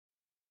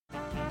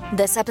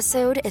This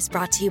episode is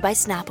brought to you by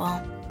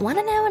Snapple. Want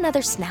to know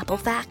another Snapple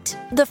fact?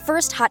 The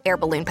first hot air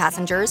balloon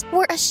passengers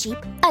were a sheep,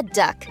 a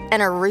duck,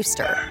 and a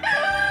rooster.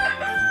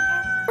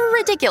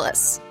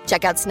 Ridiculous.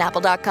 Check out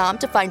Snapple.com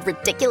to find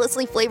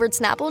ridiculously flavored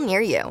Snapple near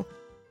you.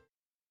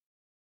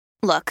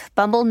 Look,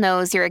 Bumble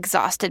knows you're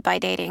exhausted by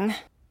dating.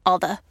 All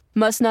the,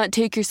 must not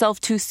take yourself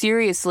too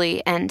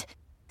seriously, and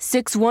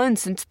 6'1"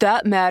 since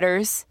that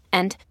matters.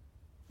 And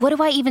what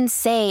do I even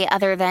say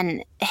other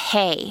than,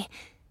 hey?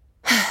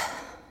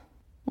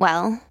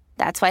 Well,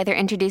 that's why they're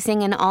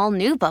introducing an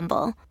all-new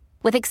Bumble,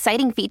 with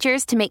exciting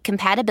features to make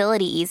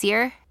compatibility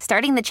easier,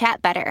 starting the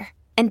chat better,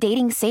 and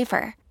dating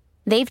safer.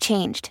 They've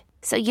changed,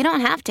 so you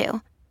don't have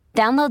to.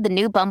 Download the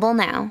new Bumble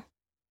now.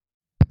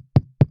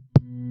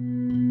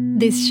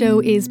 This show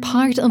is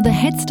part of the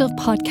Head Stuff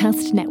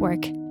Podcast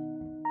Network.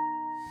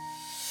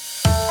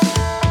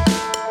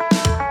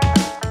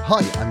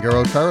 Hi, I'm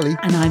Gerard Farrelly.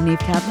 And I'm Niamh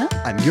Kavanagh.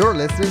 And you're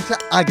listening to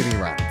Agony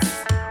Rants.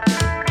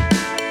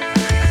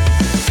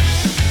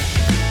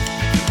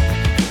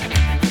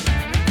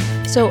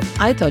 So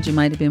I thought you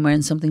might have been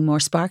wearing something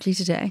more sparkly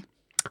today.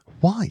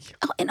 Why?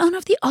 Oh, in honour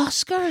of the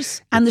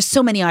Oscars. And there's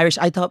so many Irish.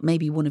 I thought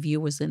maybe one of you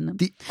was in them.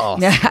 The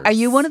Oscars. Are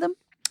you one of them?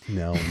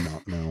 No,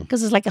 no. Because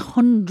there's like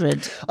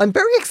 100. I'm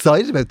very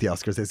excited about the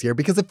Oscars this year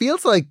because it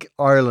feels like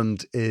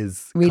Ireland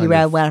is really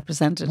well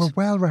represented. We're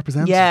well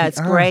represented. Yeah,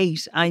 it's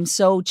great. I'm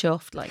so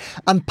chuffed.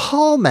 And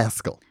Paul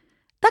Mescal.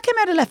 That came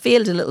out of left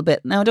field a little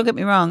bit. Now, don't get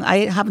me wrong.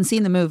 I haven't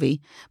seen the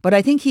movie, but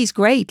I think he's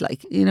great.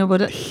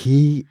 But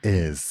he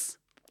is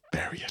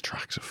very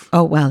attractive.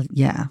 Oh, well,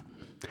 yeah.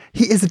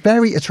 He is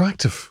very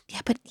attractive. Yeah,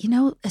 but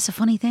it's a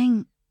funny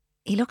thing.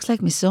 He looks like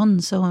my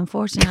son, so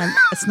unfortunately,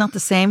 it's not the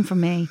same for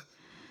me.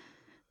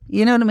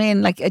 You know what I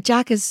mean? Like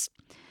Jack, he's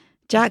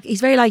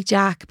very like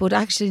Jack, but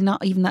actually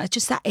not even that. It's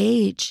just that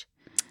age.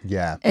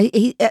 Yeah.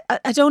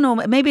 I don't know.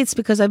 Maybe it's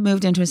because I've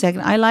moved into a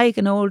second. I like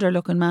an older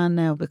looking man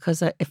now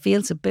because it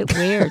feels a bit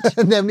weird.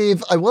 Now,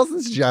 Niamh, I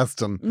wasn't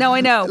suggesting. No,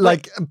 I know.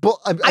 But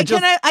I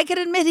can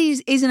admit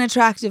he's an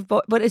attractive,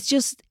 but it's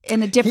just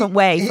in a different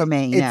way for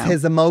me. It's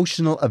his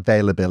emotional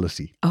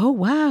availability. Oh,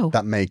 wow.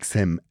 That makes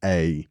him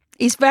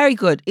He's very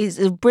good. He's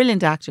a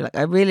brilliant actor.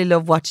 I really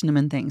love watching him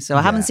and things. So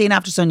I haven't seen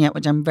After Sun yet,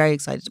 which I'm very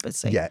excited about to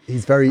see. Yeah,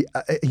 he's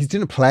he's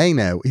doing a play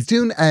now. He's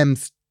doing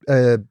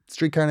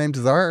Streetcar Named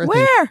Desire.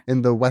 Where? I think,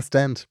 in the West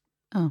End.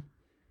 Oh,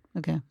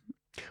 okay.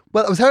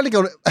 Well, I was hardly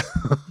going to...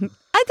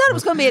 I thought it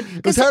was going to be...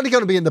 It was hardly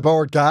going to be in the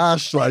Bord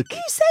Gash. You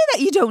say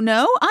that, you don't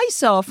know. I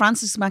saw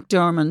Frances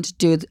McDormand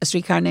do A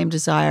Streetcar Named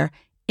Desire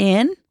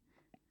in...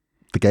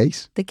 The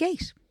Gate? The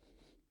Gate.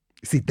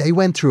 See, the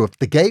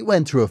Gate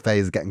went through a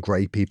phase of getting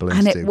great people into.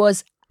 And it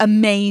was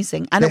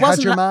amazing. And it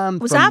wasn't.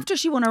 It was after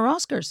she won her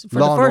Oscars for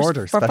Law the first and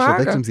Order, for Special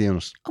Fargo. Victims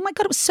Unit. Oh my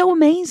God, it was so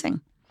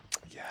amazing.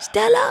 Yeah.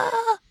 Stella.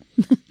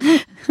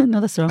 No,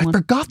 that's the wrong one. I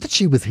forgot that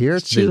she was here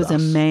to do that. She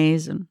was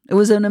amazing. It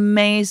was an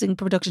amazing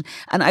production,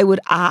 and I would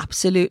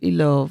absolutely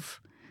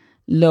love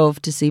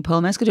to see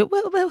Paul Mescal do it.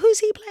 Well, who's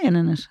he playing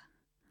in it?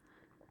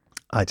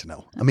 I don't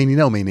know. I mean, you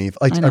know me, Niamh.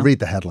 I read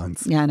the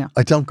headlines. Yeah, I know.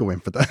 I don't go in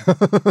for that.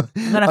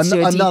 I'm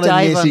not a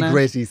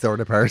nitty-gritty sort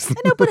of person.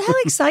 I know, but how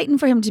exciting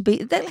for him to be.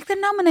 They're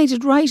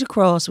nominated right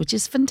across, which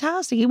is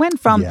fantastic. He went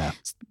from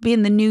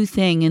being the new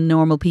thing in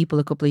Normal People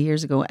a couple of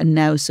years ago, and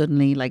now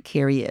suddenly,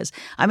 here he is.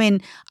 I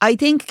mean, I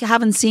think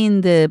having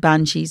seen the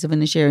Banshees of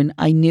Inisherin,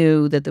 I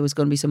knew that there was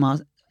going to be some...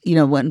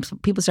 when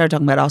people started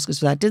talking about Oscars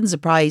for that, it didn't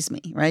surprise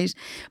me, right?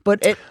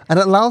 But it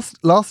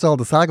lost all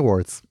the SAG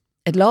awards.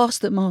 It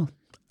lost them all.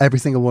 Every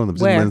single one of them.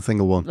 Didn't win a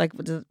single one.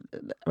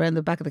 Around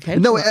the back of the couch?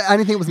 No,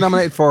 anything it was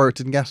nominated for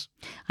didn't get.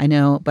 I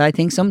know, but I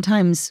think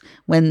sometimes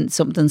when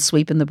something's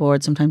sweeping the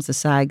board, sometimes the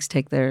SAGs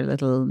take their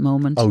little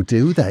moment. Oh,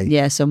 do they?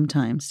 Yeah,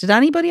 sometimes. Did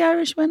anybody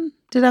Irish win?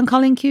 Did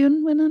Colin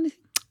Kuhn win anything?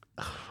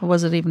 Or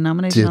was it even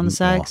nominated on the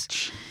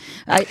SAGs?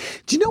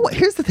 Do you know what?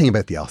 Here's the thing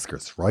about the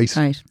Oscars, right?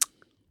 Right.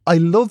 I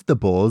love the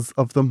buzz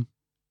of them.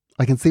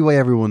 I can see why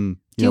everyone...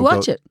 Do you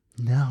watch it?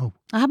 No.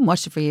 I haven't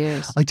watched it for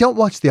years. I don't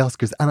watch the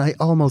Oscars, and I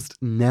almost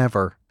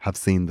never have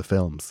seen the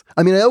films.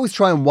 I mean, I always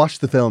try and watch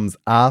the films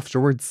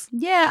afterwards.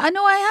 Yeah, I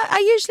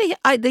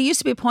know. There used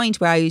to be a point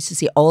where I used to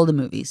see all the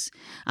movies,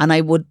 and I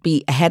would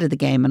be ahead of the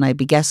game, and I'd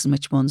be guessing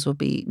which ones would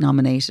be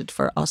nominated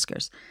for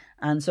Oscars.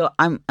 And so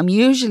I'm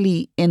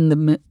usually in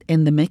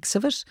the mix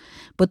of it.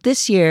 But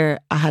this year,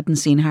 I hadn't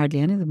seen hardly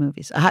any of the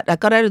movies. I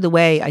got out of the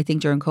way, I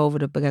think, during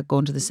COVID of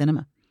going to the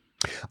cinema.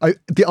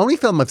 The only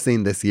film I've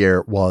seen this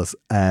year was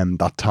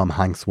that Tom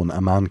Hanks one,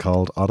 A Man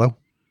Called Otto.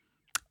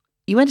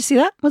 You went to see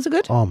that? Was it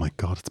good? Oh my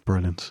God, it's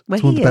brilliant. Well,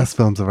 it's one of the best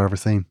films I've ever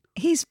seen.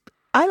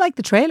 I like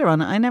the trailer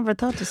on it. I never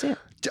thought to see it.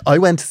 I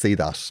went to see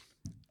that.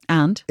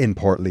 And? In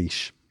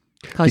Portlaoise.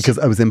 Because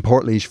I was in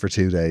Portlaoise for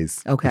 2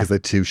 days. Okay. Because I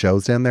had 2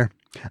 shows down there.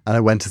 And I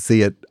went to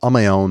see it on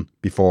my own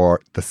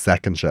before the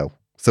second show.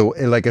 So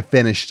it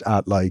finished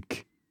at say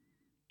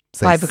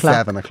 5 o'clock.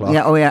 7 o'clock.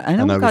 Yeah, oh yeah. I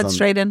know, we got was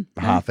straight in.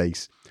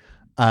 8:30.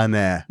 And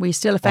were you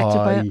still affected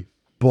by it? I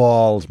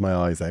bawled my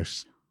eyes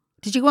out.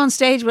 Did you go on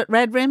stage with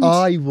red rims?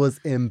 I was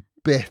in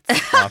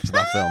bits after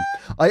that film.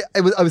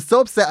 I was so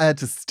upset I had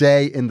to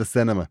stay in the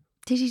cinema.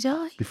 Did he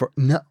die? Before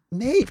no,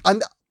 maybe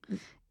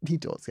he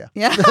does, yeah.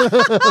 Yeah.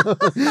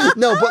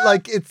 No, but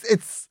like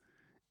it's.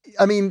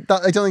 I mean,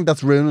 I don't think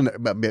that's ruining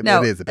it. But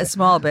No, it is a bit.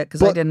 small bit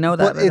because I didn't know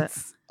that. But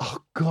it's oh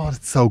god,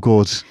 it's so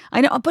good. I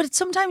know, but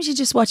sometimes you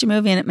just watch a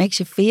movie and it makes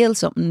you feel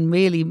something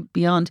really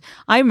beyond.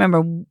 I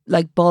remember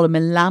like bawling my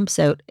lamps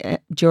out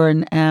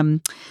during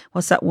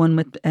what's that one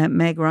with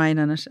Meg Ryan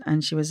on it,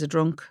 and she was a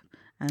drunk.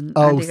 And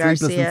Andy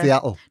Sleepless Garcia. in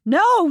Seattle.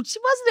 No, she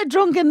wasn't a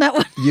drunk in that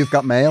one. You've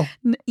Got Mail.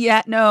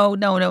 Yeah, no.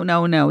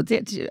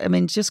 I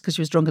mean, just because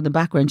she was drunk in the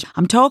background.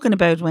 I'm talking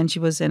about when she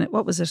was in it.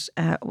 What was it?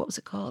 What was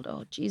it called?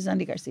 Oh, geez,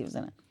 Andy Garcia was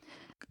in it.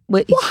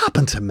 What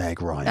happened to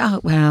Meg Ryan?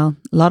 Oh, well,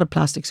 a lot of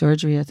plastic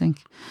surgery, I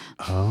think.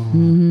 Oh.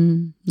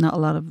 Not a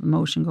lot of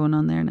emotion going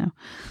on there now.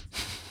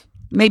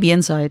 Maybe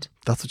inside.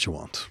 That's what you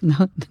want.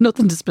 No,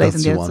 nothing displayed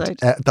on the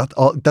outside.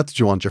 outside. That's what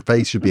you want. Your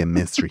face should be a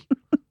mystery.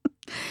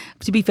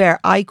 To be fair,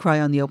 I cry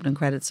on the opening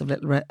credits of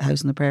Little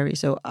House on the Prairie,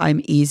 so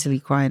I'm easily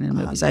crying in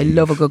movies. I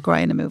love a good cry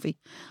in a movie.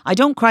 I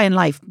don't cry in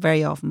life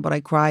very often, but I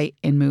cry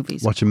in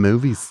movies. Watching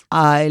movies.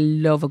 I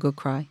love a good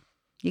cry.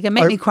 You can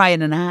make me cry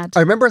in an ad.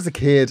 I remember as a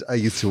kid,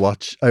 I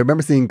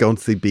remember going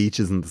to see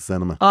Beaches in the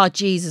cinema. Oh,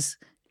 Jesus.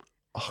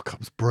 Oh, God, it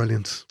was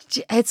brilliant.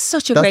 It's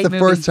such a great movie.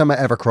 That's the first time I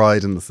ever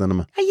cried in the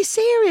cinema. Are you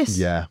serious?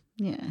 Yeah.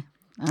 Yeah.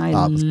 I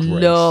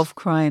love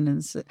crying,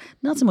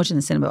 not so much in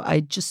the cinema. I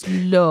just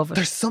love it.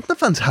 There's something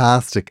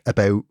fantastic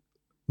about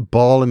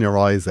bawling your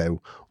eyes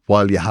out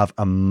while you have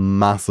a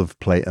massive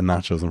plate of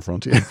nachos in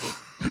front of you.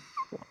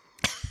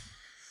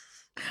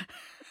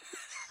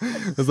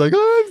 It's like,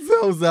 oh, I'm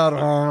so sad.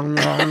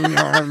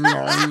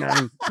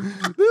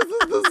 This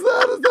is the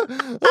saddest.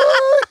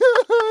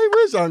 I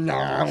wish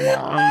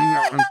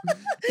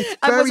It's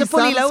very was it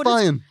fully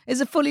satisfying. Loaded?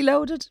 Is it fully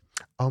loaded?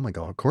 Oh my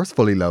God, of course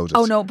fully loaded.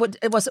 Oh no, but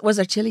was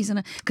there chilies in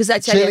it? Because I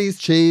tell chilies,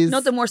 cheese.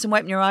 Nothing worse than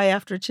wiping your eye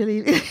after a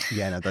chili.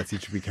 Yeah, no, you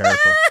should be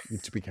careful. You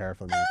have to be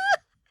careful.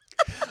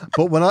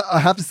 But when I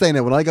have to say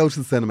now, when I go to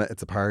the cinema,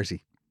 it's a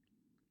party.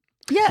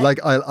 Yeah, like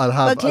I'll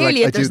have. Well,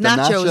 clearly, I do there's the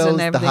nachos and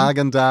everything. The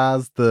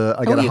Häagen-Dazs.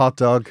 I get a hot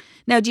dog.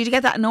 Now, do you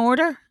get that in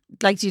order?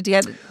 Like, do you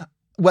get?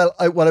 Well,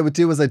 what I would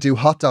do is I do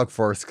hot dog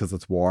first because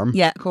it's warm.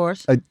 Yeah, of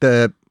course.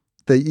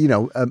 The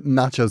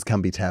nachos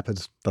can be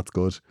tepid. That's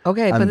good.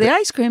 Okay, and but the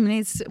ice cream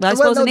needs. Well, I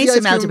suppose it needs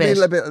to melt a bit.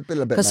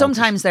 Because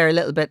sometimes they're a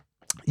little bit.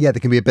 Yeah, they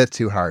can be a bit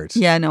too hard.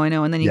 Yeah, no, I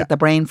know. And then you get the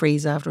brain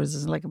freeze afterwards.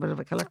 It's like a bit of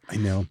a killer. I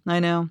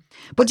know.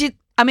 But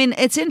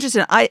it's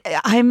interesting.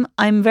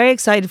 I'm very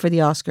excited for the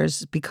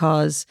Oscars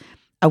because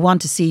I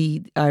want to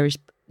see Irish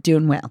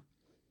doing well.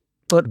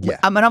 But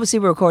I mean, obviously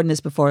we're recording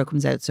this before it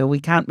comes out, so we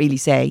can't really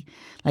say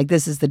like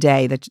this is the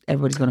day that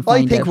everybody's going to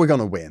find out. I think we're going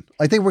to win.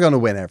 I think we're going to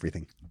win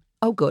everything.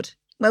 Oh, good.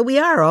 Well, we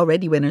are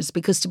already winners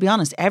because, to be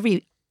honest,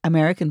 every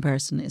American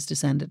person is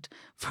descended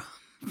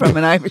from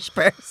an Irish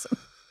person.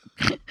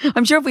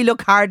 I'm sure if we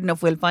look hard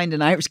enough, we'll find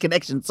an Irish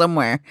connection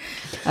somewhere.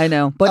 I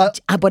know. But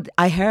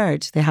I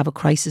heard they have a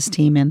crisis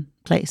team in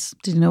place.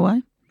 Did you know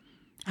why?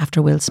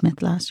 After Will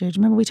Smith last year. Do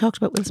you remember we talked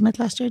about Will Smith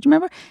last year? Do you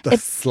remember? The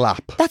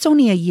slap. That's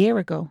only a year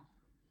ago.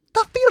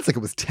 That feels like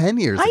it was 10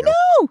 years ago. I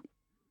know.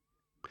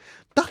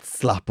 That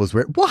slap was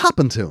weird. What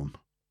happened to him?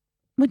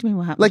 What do you mean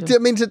what happened? Like,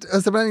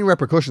 has there been any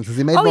repercussions? Has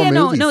he made more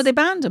movies? No, they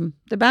banned him.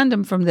 They banned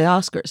him from the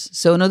Oscars.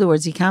 So in other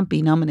words, he can't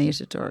be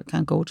nominated or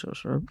can't go to it.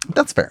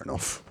 That's fair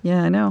enough.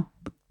 Yeah, I know.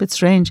 Bit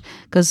strange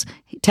because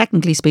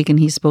technically speaking,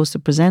 he's supposed to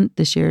present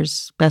this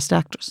year's Best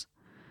Actress.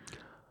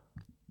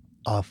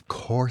 Of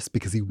course,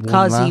 because he won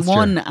last year. Because he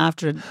won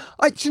after. Do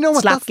you know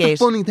what? That's the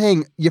funny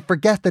thing. You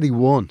forget that he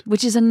won,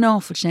 which is an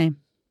awful shame.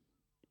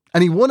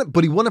 And he won it,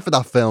 but he won it for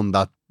that film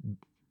that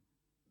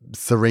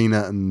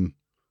Serena and.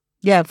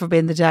 Yeah, for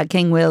being the dad,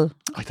 King Will.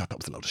 I thought that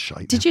was a load of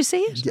shite. Did you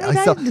see it? Yeah, I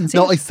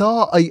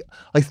saw. I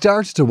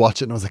started to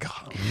watch it and I was like,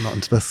 oh, I'm not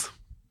into this.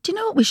 Do you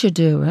know what we should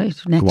do, right?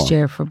 Next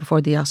year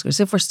before the Oscars,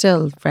 if we're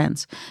still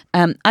friends.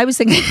 I was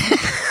thinking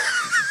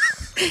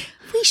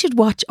we should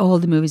watch all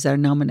the movies that are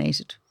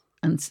nominated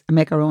and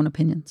make our own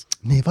opinions.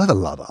 Niamh, I have a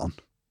lot on.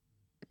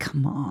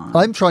 Come on.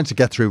 I'm trying to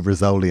get through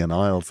Rizzoli and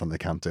Isles and they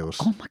can't do it.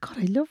 Oh my God,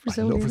 I love Rizzoli.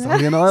 I love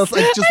Rizzoli and Isles.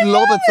 I just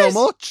love it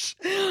so much.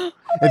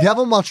 If you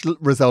haven't watched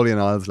Rizzoli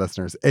and Isles,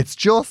 listeners, it's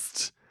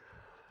the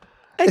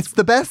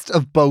best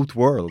of both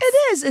worlds. It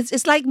is.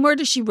 It's like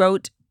Murder, She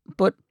Wrote,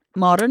 but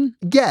modern.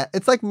 Yeah,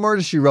 it's like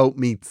Murder, She Wrote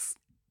meets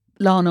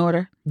Law and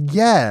Order.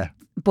 Yeah.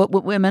 But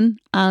with women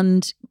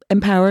and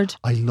empowered.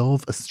 I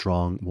love a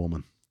strong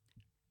woman.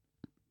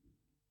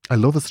 I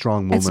love a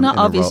strong woman. It's not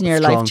obvious in your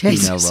life,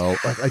 Jason.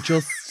 I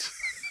just...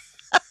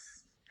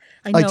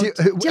 I know. Do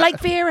you like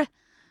Vera?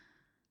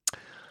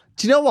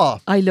 Do you know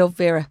what? I love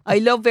Vera.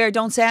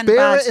 Don't say anything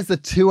Vera bad. is a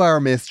 2-hour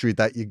mystery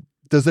that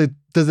there's a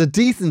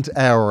decent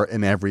hour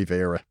in every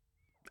Vera.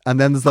 And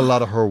then there's a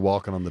lot of her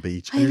walking on the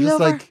beach. And I you're just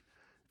love like,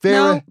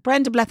 Vera, no,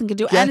 Brenda Blethyn can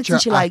do get anything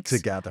your she likes.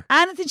 together.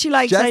 Anything she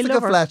likes. Jessica I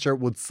love her. Fletcher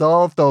would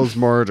solve those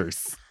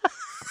murders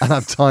and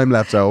have time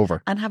left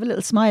over. And have a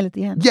little smile at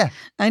the end. Yeah.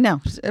 I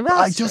know. Well,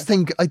 I just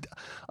think,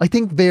 I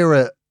think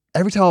Vera...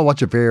 Every time I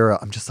watch a Vera,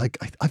 I'm just like,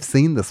 I've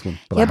seen this one.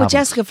 But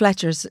Jessica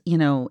Fletcher's,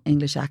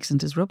 English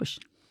accent is rubbish.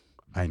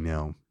 I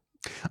know.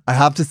 I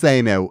have to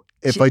say now,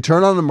 if I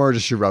turn on a Murder,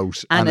 She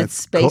Wrote and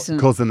it's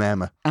Cousin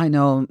Emma. I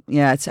know.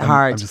 Yeah, it's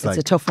hard. just it's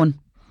a tough one.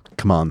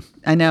 Come on.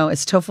 I know.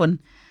 It's a tough one.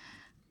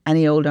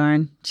 Any Old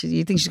Iron.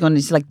 You think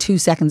she's like 2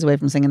 seconds away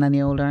from singing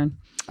Any Old Iron.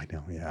 I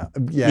know,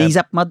 yeah. He's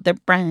up Mother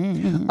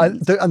Brown.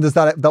 And there's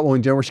that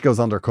one, do you know where she goes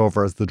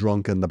undercover as the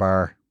drunk in the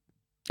bar?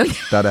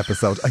 That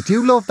episode. I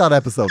do love that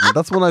episode.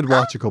 That's one I'd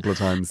watch a couple of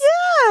times.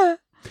 Yeah.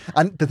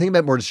 And the thing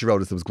about Murder, She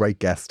Wrote is there was great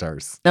guest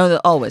stars. No,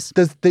 always.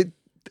 There's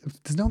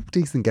no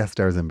decent guest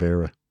stars in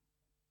Vera.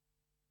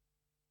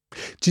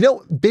 Do you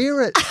know,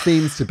 Vera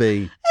seems to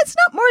be... It's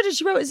not Murder,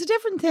 She Wrote. It's a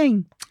different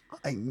thing.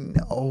 I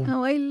know.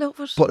 Oh, I love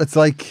it. But it's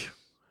like...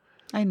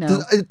 I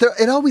know.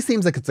 It always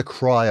seems like it's a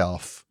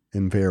cry-off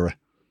in Vera.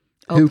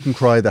 Oh. Who can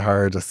cry the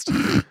hardest?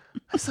 I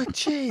was like,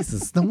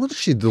 Jesus, no wonder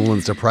she's the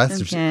one's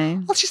depressed. Okay.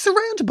 Well, she's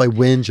surrounded by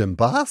whinging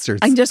bastards.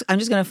 I'm just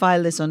going to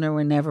file this under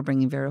we're never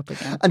bringing Vera up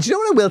again. And do you know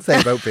what I will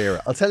say about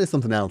Vera? I'll tell you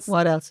something else.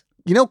 What else?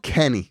 You know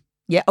Kenny?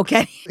 Yeah,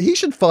 okay. He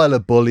should file a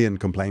bullying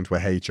complaint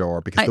with HR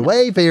because the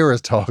way Vera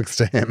talks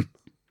to him.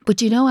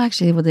 But you know,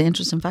 actually, what the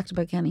interesting fact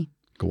about Kenny?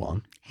 Go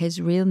on.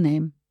 His real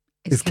name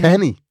is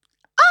Kenny.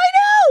 I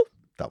know!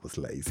 That was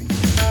lazy.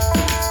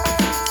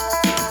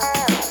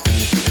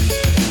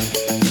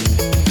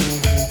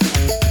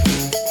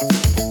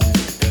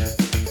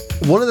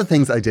 One of the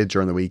things I did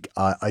during the week,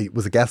 I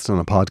was a guest on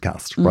a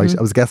podcast, right?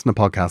 I was a guest on a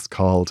podcast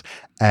called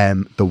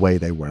The Way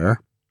They Were.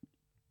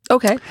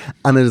 Okay.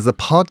 And it is a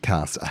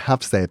podcast, I have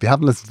to say, if you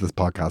haven't listened to this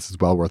podcast, it's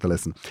well worth a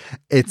listen.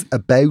 It's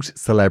about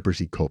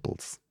celebrity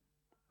couples.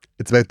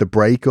 It's about the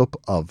breakup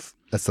of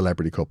a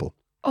celebrity couple.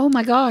 Oh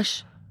my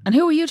gosh. And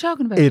who are you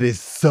talking about? It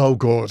is so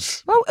good.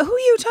 Well, who are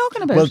you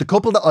talking about? Well, the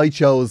couple that I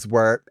chose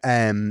were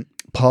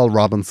Paul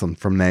Robinson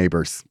from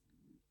Neighbours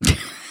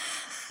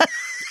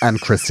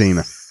and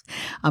Christina.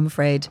 I'm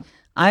afraid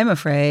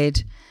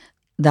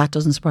that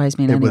doesn't surprise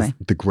me in any way. It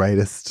was the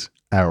greatest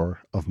hour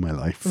of my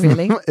life.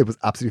 Really? It was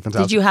absolutely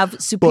fantastic. Did you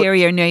have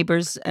superior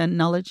neighbours and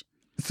knowledge?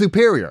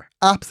 Superior.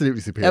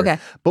 Absolutely superior. Okay.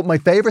 But my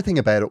favourite thing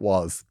about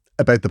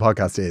the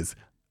podcast is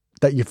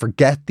that you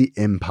forget the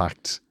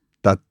impact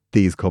that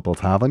these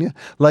couples have on you.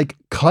 Like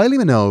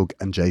Kylie Minogue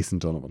and Jason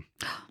Donovan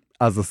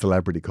as a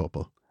celebrity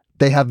couple.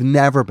 They have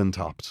never been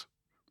topped.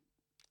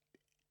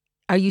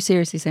 Are you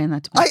seriously saying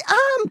that to me? I am.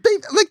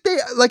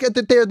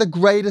 They're the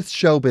greatest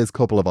showbiz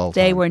couple of all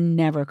time. They were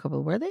never a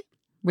couple, were they?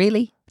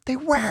 Really? They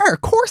were.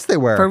 Of course they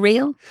were. For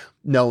real?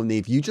 No,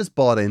 Niamh, you just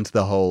bought into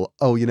the whole,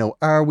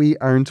 are we,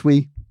 aren't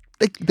we?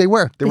 They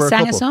were. They were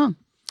sang a couple. A song.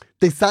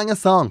 They sang a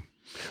song.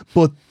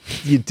 But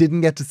you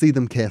didn't get to see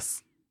them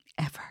kiss.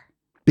 Ever.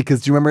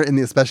 Because do you remember in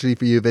the Especially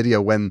For You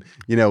video when,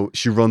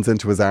 she runs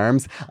into his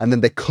arms and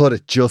then they cut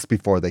it just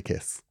before they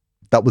kiss?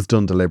 That was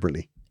done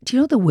deliberately. Do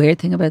you know the weird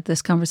thing about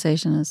this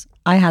conversation is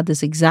I had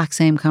this exact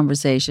same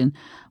conversation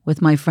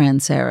with my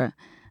friend Sarah.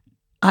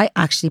 I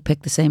actually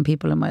picked the same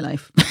people in my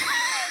life.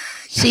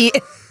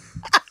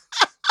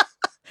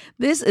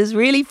 This is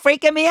really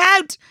freaking me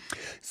out.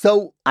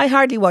 So I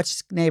hardly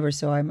watch Neighbours,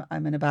 so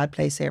I'm in a bad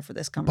place here for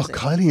this conversation.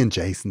 But Kylie and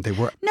Jason, they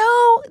were...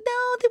 No,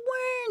 they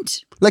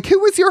weren't. Like, who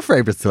was your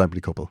favourite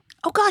celebrity couple?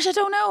 Oh gosh, I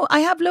don't know. I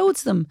have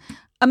loads of them.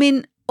 I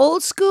mean,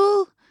 old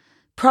school...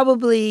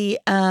 Probably,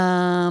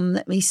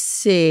 let me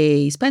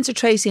see, Spencer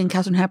Tracy and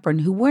Katharine Hepburn,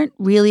 who weren't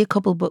really a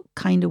couple, but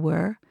kind of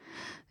were.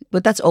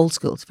 But that's old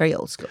school. It's very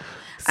old school.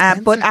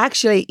 But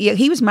actually,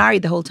 he was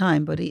married the whole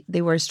time, but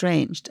they were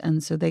estranged.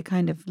 And so they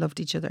kind of loved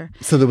each other.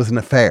 So there was an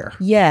affair.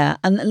 Yeah.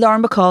 And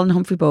Lauren Bacall and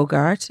Humphrey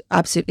Bogart,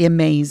 absolutely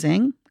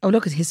amazing. Oh,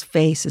 look at his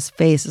face. His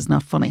face is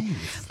not funny.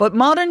 Jeez. But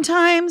modern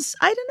times,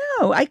 I don't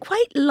know. I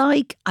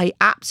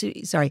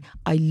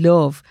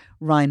love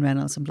Ryan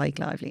Reynolds and Blake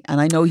Lively.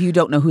 And I know you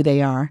don't know who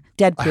they are.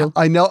 Deadpool.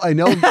 I know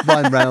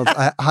Ryan Reynolds.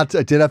 I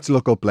did have to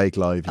look up Blake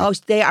Lively. Oh,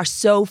 they are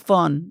so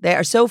fun. They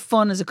are so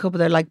fun as a couple.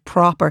 They're like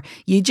proper.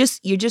 You're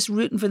just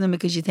rooting for them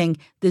because you think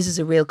this is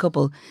a real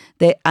couple.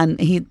 They're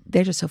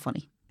just so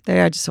funny. They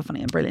are just so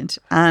funny and brilliant.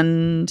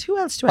 And who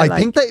else do I like? I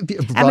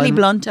think Emily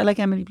Blunt. I like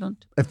Emily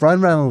Blunt. If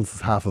Ryan Reynolds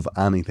is half of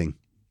anything,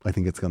 I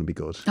think it's going to be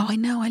good. Oh, I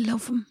know. I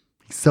love him.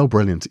 He's so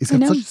brilliant. He's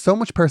got so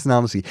much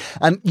personality.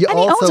 And he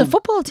owns a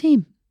football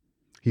team.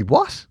 He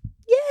what?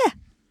 Yeah.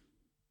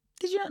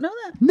 Did you not know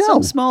that? No.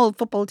 Some small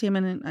football team.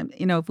 And,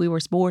 if we were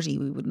sporty,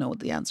 we would know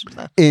the answer to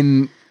that.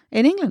 In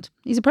England.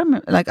 He's a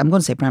Premier. Like, I'm going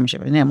to say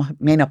Premiership. It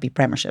may not be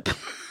Premiership.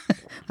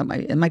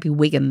 It might be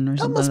Wigan or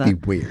something like that. That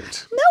must be weird.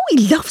 No,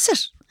 he loves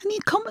it. And he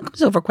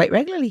comes over quite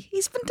regularly.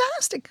 He's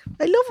fantastic.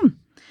 I love him.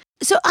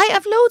 So I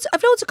have loads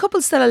of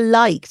couples that I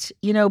liked,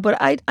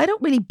 but I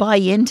don't really buy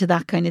into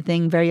that kind of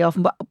thing very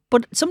often.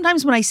 But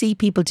sometimes when I see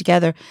people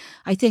together,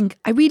 I think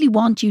I really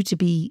want you to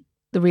be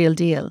the real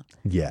deal.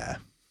 Yeah.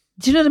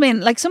 Do you know what I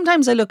mean? Like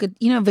sometimes I look at,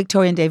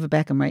 Victoria and David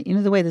Beckham, right?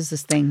 The way there's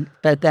this thing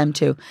about them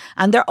too.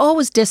 And they're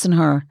always dissing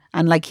her.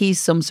 And like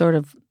he's some sort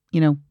of,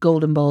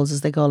 golden balls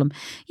as they call him.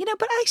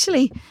 But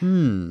actually,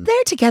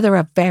 they're together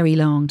a very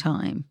long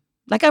time.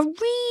 Like a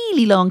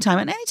really long time.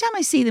 And anytime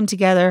I see them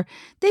together,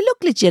 they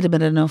look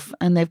legitimate enough.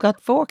 And they've got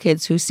 4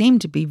 kids who seem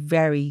to be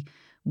very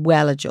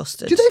well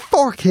adjusted. Do they have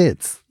 4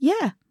 kids?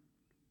 Yeah.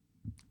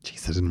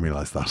 Jeez, I didn't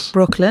realise that.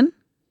 Brooklyn,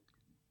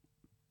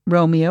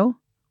 Romeo,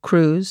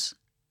 Cruz,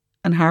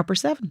 and Harper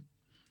 7.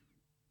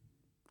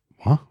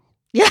 What?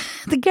 Yeah,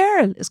 the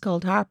girl is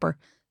called Harper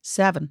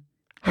 7.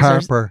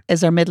 Harper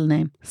is her middle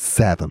name.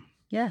 7.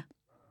 Yeah.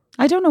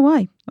 I don't know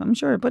why, I'm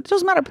sure, but it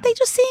doesn't matter. But they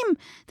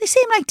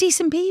seem like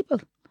decent people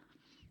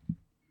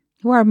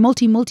who are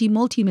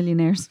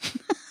multi-millionaires.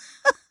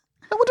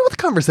 I wonder what the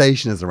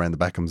conversation is around the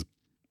Beckham's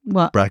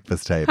What?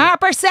 breakfast table.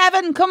 Harper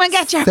 7, come and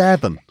get you.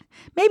 7.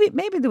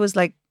 Maybe there was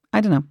like,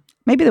 I don't know.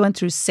 Maybe they went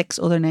through 6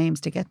 other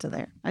names to get to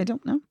there. I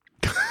don't know.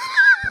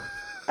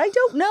 I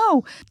don't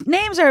know.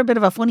 Names are a bit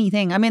of a funny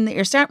thing. I mean,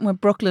 you're starting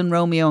with Brooklyn,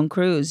 Romeo and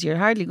Cruz. You're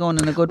hardly going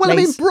in a good place. Well,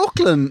 I mean,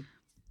 Brooklyn...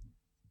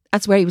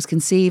 That's where he was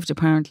conceived,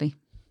 apparently.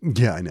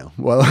 Yeah, I know.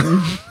 Well...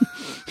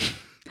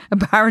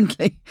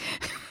 Apparently.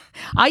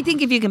 I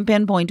think if you can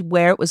pinpoint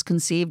where it was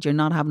conceived, you're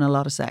not having a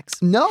lot of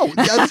sex. No, I was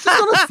just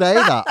going to say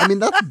that. I mean,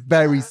 that's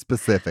very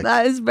specific.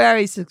 That is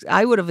very...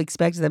 I would have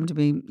expected them to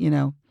be,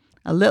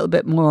 a little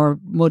bit more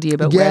muddy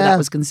about where that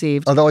was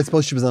conceived. Although I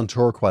suppose she was on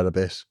tour quite a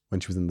bit when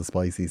she was in the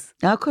Spiceys.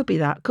 Oh, could be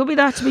that. Could be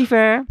that, to be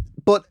fair.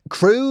 But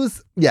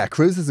Cruz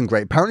isn't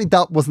great. Apparently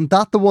wasn't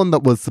that the one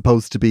that was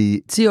supposed to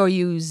be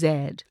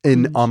C-R-U-Z.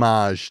 in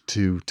homage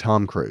to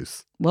Tom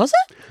Cruise? Was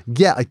it?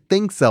 Yeah, I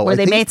think so. Were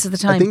they mates at the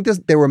time? I think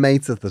they were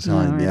mates at the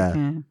time, right, yeah.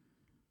 Okay.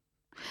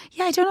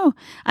 Yeah, I don't know.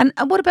 And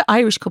what about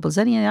Irish couples?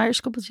 Any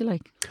Irish couples you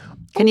like?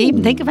 Can you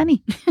even think of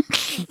any?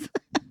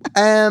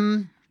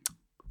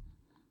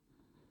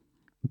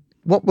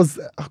 What was...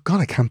 Oh, God,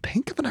 I can't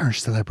think of an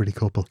Irish celebrity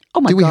couple.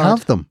 Oh, my God. Do we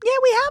have them? Yeah,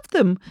 we have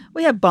them.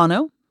 We have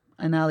Bono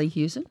and Ali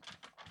Hewson.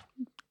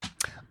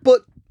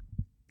 But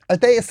are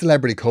they a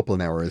celebrity couple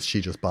now, or is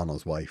she just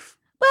Bono's wife?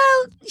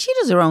 Well, she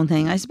does her own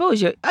thing. I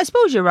suppose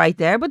you're right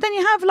there. But then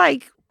you have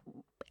like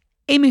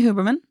Amy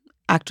Huberman,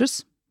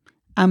 actress,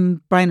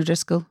 and Brian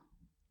O'Driscoll,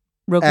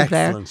 rugby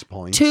player. Excellent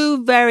point.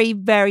 2 very,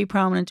 very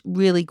prominent,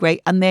 really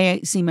great, and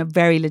they seem a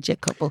very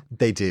legit couple.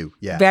 They do,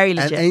 yeah. Very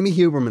legit. And Amy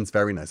Huberman's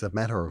very nice. I've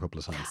met her a couple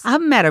of times. I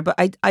haven't met her, but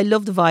I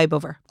love the vibe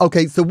of her.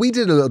 Okay, so we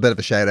did a little bit of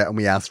a shout out and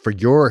we asked for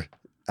your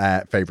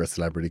favourite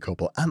celebrity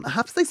couple. And I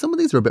have to say, some of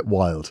these are a bit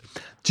wild.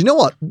 Do you know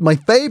what? My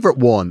favourite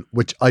one,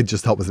 which I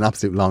just thought was an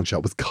absolute long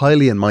shot, was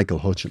Kylie and Michael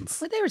Hutchins.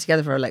 Well, they were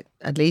together for like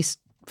at least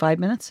 5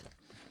 minutes.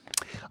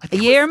 A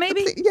year,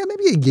 maybe? Yeah,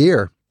 maybe a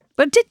year.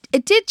 But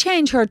it did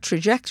change her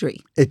trajectory.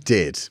 It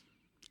did.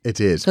 It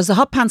did. Because the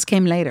hot pants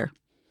came later.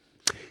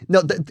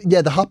 No,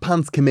 the hot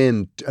pants came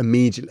in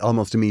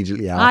almost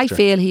immediately after. I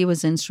feel he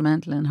was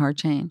instrumental in her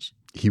change.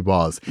 He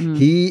was.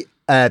 They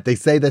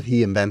say that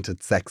he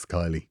invented Sex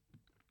Kylie.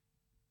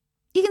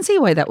 You can see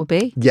why that would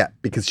be. Yeah,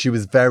 because she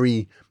was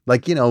very,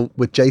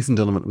 with Jason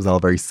Donovan, it was all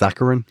very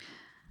saccharine.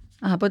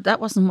 But that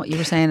wasn't what you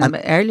were saying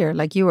about earlier.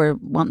 Like you were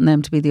wanting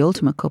them to be the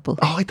ultimate couple.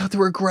 Oh, I thought they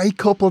were a great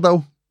couple,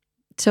 though.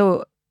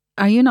 So,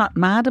 are you not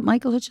mad at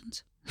Michael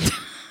Hutchins?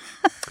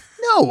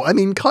 No, I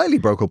mean,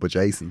 Kylie broke up with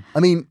Jason.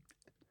 I mean,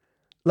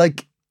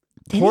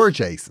 poor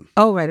Jason.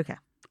 Oh, right, okay.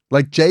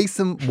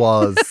 Jason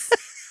was...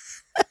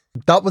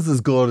 That was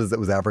as good as it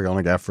was ever going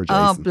to get for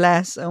Jason. Oh,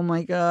 bless. Oh,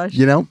 my gosh.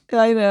 You know?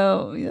 I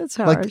know. That's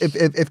hard.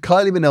 If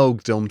Kylie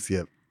Minogue dumps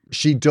you,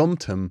 she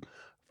dumped him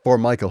for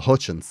Michael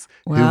Hutchins,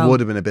 Wow. who would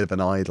have been a bit of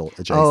an idol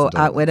of Jason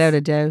Donovan. Without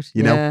a doubt.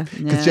 You know?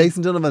 Because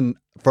Jason Donovan,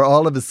 for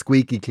all of his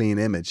squeaky clean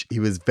image, he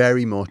was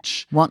very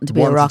much wanting to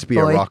be a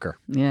rocker.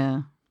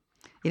 Yeah.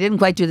 He didn't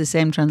quite do the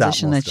same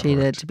transition that she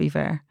did, to be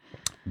fair.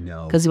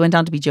 No. Because he went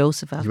on to be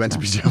Joseph after He went to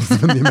be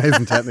Joseph in The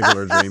Amazing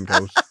Technicolor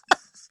Dreamcoat.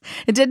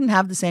 It didn't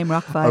have the same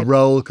rock vibe. A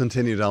role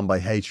continued on by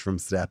H from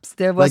Steps.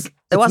 There wasn't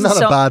not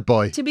a bad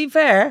boy. To be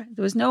fair,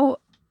 there was no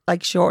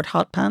short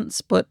hot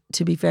pants, but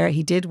to be fair,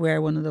 he did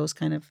wear one of those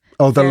kind of...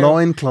 the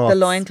loincloth. The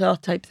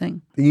loincloth type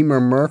thing.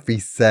 Emer Murphy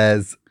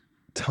says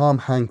Tom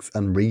Hanks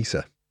and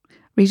Rita.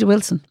 Rita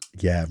Wilson.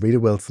 Yeah, Rita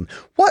Wilson.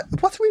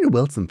 What's Rita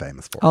Wilson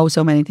famous for? Oh,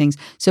 so many things.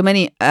 So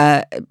many,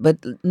 but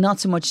not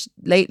so much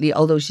lately,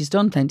 although she's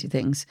done plenty of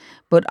things.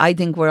 But I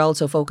think we're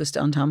also focused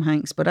on Tom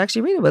Hanks. But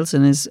actually, Rita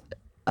Wilson is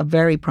a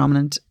very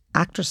prominent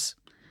actress.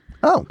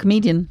 Oh.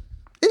 Comedian.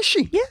 Is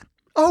she? Yeah.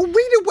 Oh,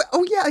 Rita.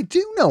 Oh, yeah, I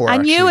do know her.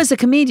 And you, as a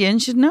comedian,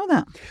 should know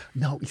that.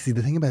 No, you see,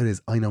 the thing about it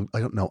is, I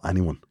don't know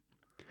anyone.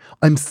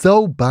 I'm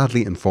so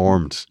badly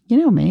informed. You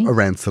know me.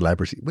 Around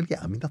celebrity. Well, yeah,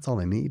 I mean, that's all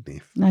I need,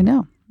 Niamh. I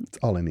know. That's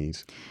all I need.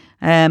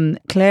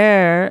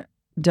 Claire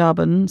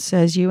Dobbin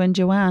says you and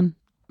Joanne.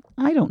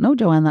 I don't know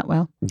Joanne that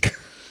well.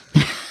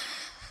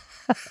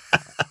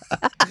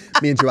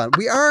 Me and Joanne,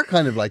 we are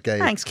kind of like a...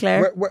 Thanks,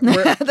 Claire. We're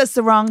That's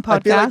the wrong podcast. I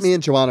feel like me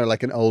and Joanne are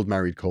like an old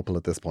married couple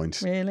at this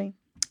point. Really?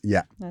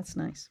 Yeah. That's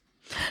nice.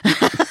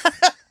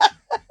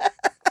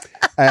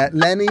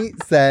 Lenny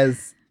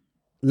says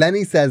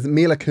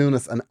Mila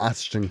Kunis and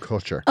Ashton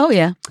Kutcher. Oh,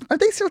 yeah. Are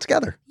they still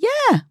together?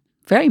 Yeah,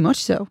 very much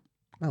so.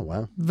 Oh,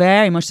 wow.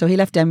 Very much so. He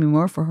left Demi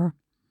Moore for her.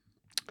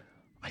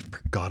 I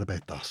forgot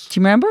about that. Do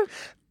you remember?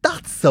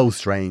 That's so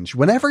strange.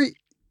 Whenever...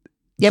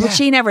 Yeah, but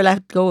she never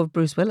let go of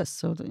Bruce Willis.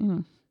 So,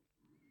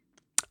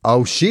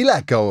 Oh, she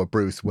let go of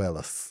Bruce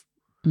Willis.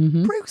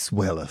 Mm-hmm. Bruce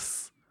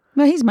Willis.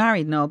 Well, he's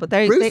married, no, but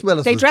they Bruce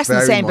Willis they was dress in the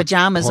very same much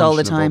pajamas all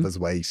the punching above time. his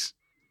weight.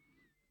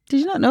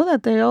 Did you not know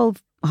that they all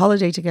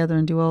holiday together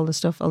and do all the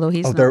stuff? Although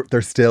he's not.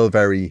 They're still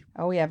very.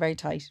 Oh yeah, very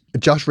tight.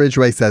 Josh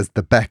Ridgway says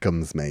the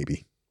Beckhams,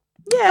 maybe.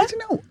 Yeah, I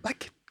don't know.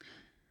 Like,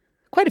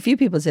 quite a few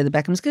people say the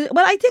Beckhams.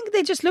 Well, I think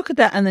they just look at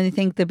that and then they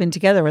think they've been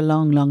together a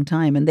long, long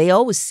time, and they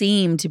always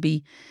seem to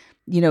be.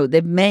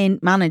 They've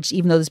managed,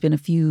 even though there's been a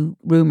few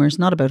rumours,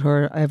 not about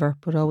her ever,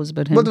 but always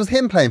about him. well, there was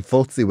him playing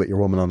footsie with your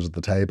woman under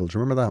the table. Do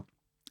you remember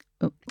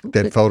that?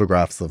 They had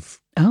photographs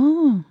of.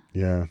 Oh.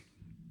 Yeah.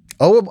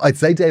 Oh, I'd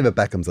say David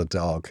Beckham's a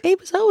dog. He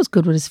was always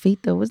good with his feet,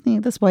 though, wasn't he?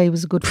 That's why he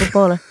was a good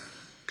footballer.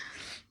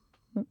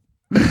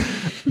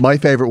 My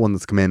favourite one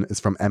that's come in is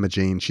from Emma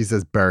Jean. She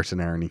says Bert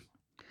and Ernie.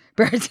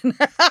 Burton.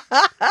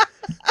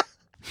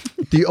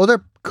 The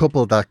other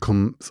couple that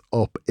comes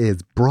up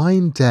is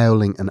Brian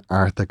Dowling and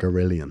Arthur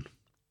Garillion.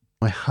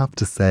 I have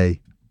to say,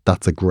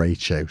 that's a great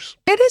shout.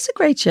 It is a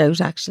great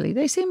shout, actually.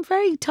 They seem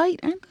very tight,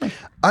 aren't they?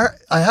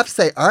 I have to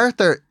say,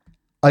 Arthur,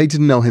 I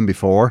didn't know him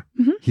before.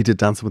 Mm-hmm. He did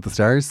Dancing with the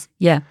Stars.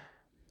 Yeah.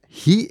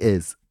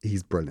 He's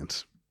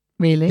brilliant.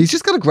 Really? He's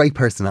just got a great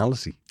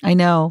personality. I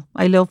know.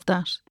 I love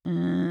that.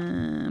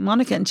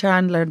 Monica and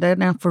Chandler, they're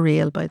now for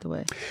real, by the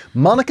way.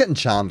 Monica and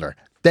Chandler,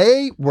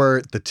 they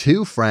were the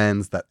two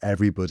friends that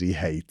everybody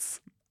hates.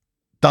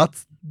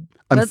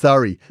 I'm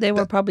sorry. They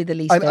were probably the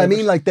least I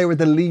mean, like, they were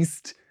the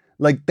least,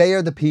 like, they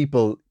are the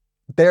people,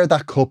 they're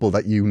that couple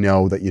that you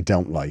know that you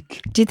don't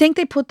like. Do you think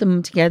they put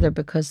them together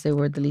because they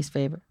were the least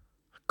favourite?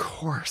 Of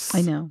course.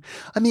 I know.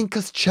 I mean,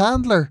 because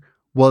Chandler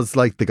was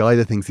like the guy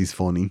that thinks he's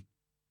funny.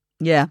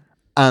 Yeah.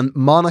 And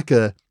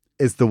Monica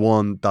is the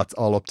one that's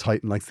all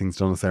uptight and likes things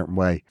done a certain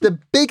way. The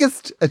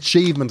biggest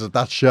achievement of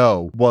that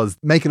show was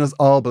making us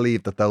all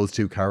believe that those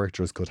two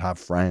characters could have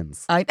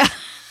friends.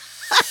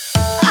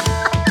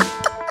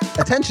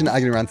 Attention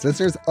Agony Rants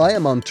listeners, I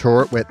am on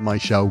tour with my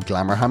show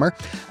Glamour Hammer,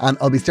 and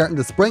I'll be starting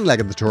the spring leg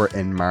of the tour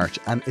in March,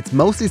 and it's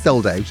mostly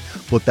sold out,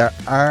 but there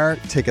are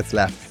tickets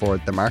left for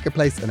the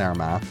Marketplace in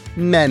Armagh.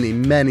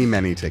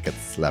 Many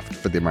tickets left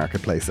for the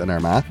Marketplace in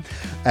Armagh.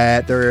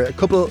 There are a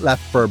couple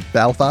left for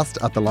Belfast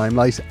at the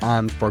Limelight,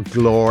 and for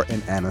Glore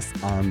in Ennis,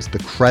 and the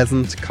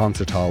Crescent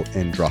Concert Hall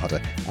in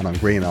Drogheda, and on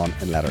Greenon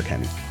in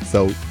Letterkenny.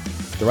 So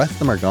the rest of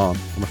them are gone,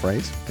 I'm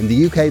afraid. In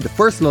the UK, the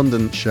first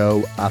London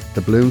show at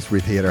the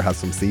Bloomsbury Theatre has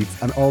some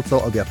seats, and also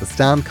I'll be at the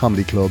Stand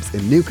Comedy Clubs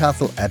in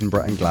Newcastle,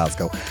 Edinburgh and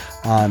Glasgow.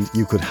 And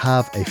you could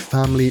have a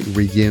family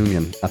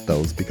reunion at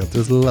those because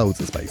there's loads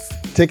of space.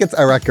 Tickets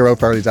are at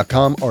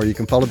GearóFarrelly.com, or you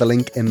can follow the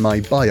link in my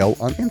bio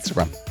on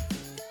Instagram.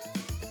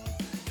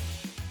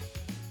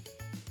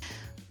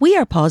 We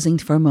are pausing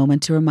for a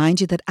moment to remind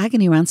you that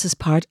Agony Rants is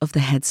part of the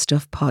Head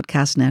Stuff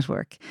podcast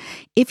network.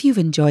 If you've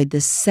enjoyed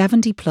the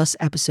 70 plus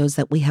episodes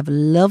that we have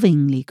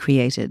lovingly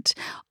created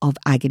of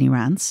Agony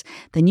Rants,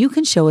 then you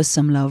can show us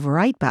some love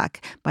right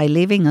back by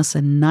leaving us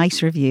a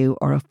nice review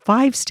or a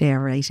 5-star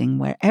rating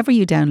wherever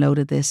you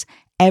downloaded this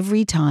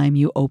every time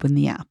you open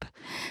the app,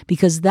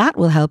 because that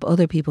will help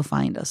other people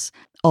find us.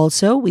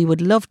 Also, we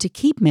would love to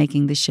keep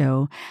making the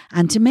show,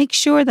 and to make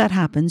sure that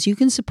happens, you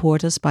can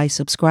support us by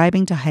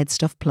subscribing to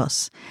Headstuff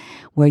Plus,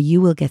 where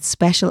you will get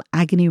special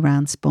Agony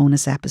Rants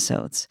bonus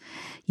episodes.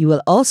 You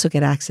will also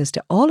get access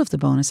to all of the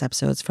bonus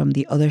episodes from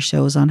the other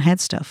shows on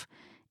Headstuff,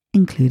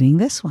 including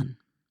this one.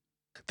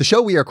 The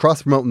show we are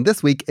cross-promoting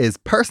this week is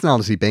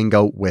Personality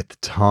Bingo with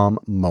Tom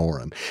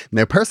Moran.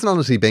 Now,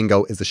 Personality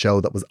Bingo is a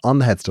show that was on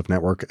the Headstuff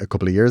Network a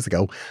couple of years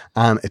ago,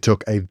 and it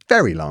took a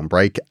very long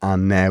break,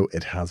 and now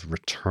it has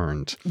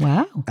returned.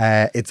 Wow.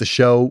 It's a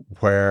show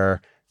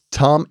where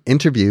Tom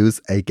interviews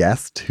a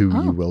guest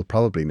who you will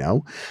probably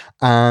know,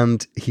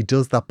 and he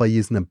does that by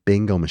using a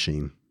bingo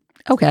machine.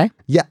 Okay.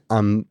 Yeah,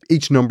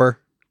 each number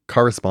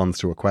corresponds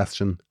to a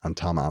question, and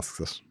Tom asks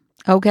it.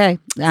 Okay.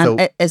 And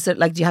So- is it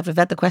like, do you have to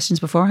vet the questions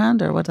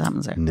beforehand, or what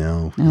happens there?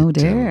 No. Oh, you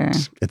dear.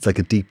 don't. It's like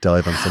a deep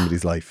dive on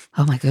somebody's life,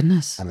 Oh my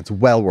goodness. and it's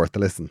well worth the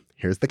listen.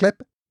 Here's the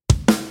clip.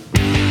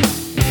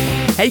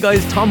 Hey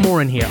guys, Tom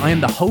Moran here. I am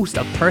the host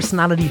of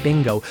Personality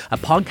Bingo, a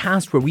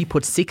podcast where we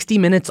put 60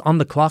 minutes on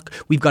the clock.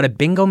 We've got a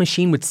bingo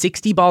machine with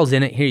 60 balls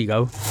in it. Here you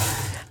go.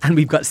 And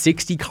we've got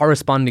 60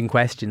 corresponding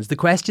questions. The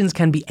questions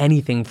can be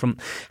anything from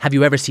have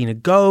you ever seen a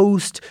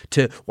ghost,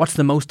 to what's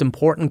the most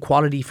important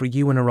quality for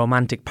you in a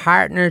romantic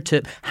partner,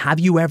 to have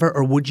you ever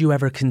or would you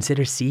ever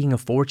consider seeing a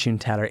fortune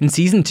teller. In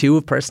season 2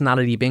 of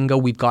Personality Bingo,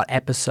 we've got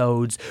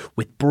episodes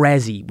with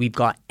Brezzy, we've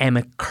got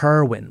Emma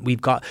Kerwin,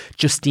 we've got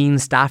Justine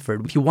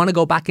Stafford. If you want to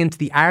go back into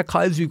the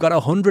archives, we've got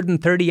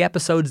 130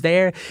 episodes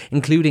there,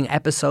 including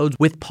episodes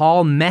with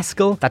Paul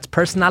Mescal. That's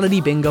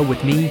Personality Bingo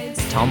with me,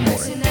 Tom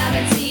Moran.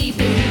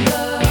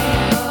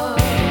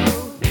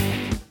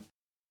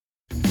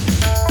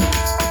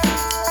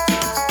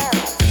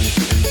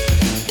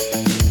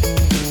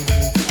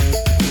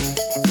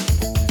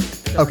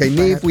 Okay,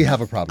 Niamh, we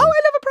have a problem. Oh,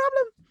 I love a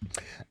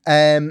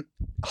problem.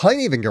 Hi,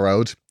 Niamh and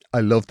Gearóid. I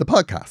love the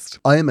podcast.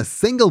 I am a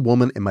single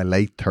woman in my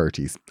late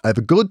 30s. I have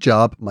a good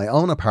job, my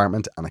own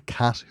apartment, and a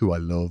cat who I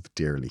love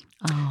dearly.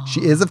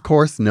 She is, of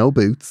course, no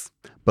boots,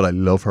 but I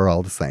love her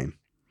all the same.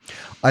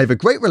 I have a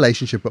great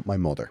relationship with my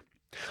mother.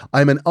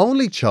 I'm an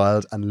only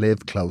child and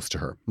live close to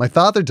her. My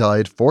father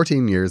died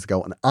 14 years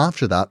ago, and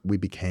after that we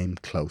became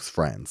close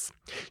friends.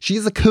 She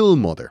is a cool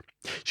mother.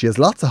 She has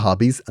lots of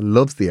hobbies and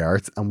loves the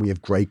arts, and we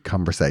have great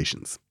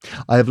conversations.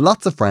 I have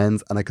lots of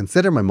friends and I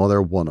consider my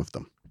mother one of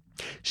them.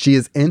 She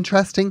is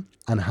interesting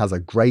and has a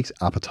great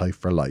appetite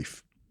for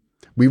life.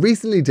 We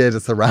recently did a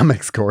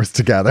ceramics course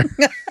together.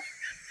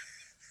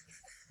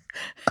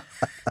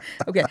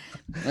 Okay.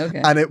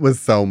 And it was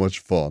so much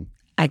fun.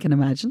 I can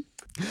imagine.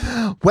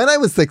 When I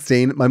was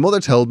 16, my mother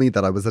told me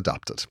that I was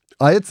adopted.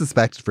 I had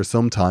suspected for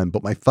some time,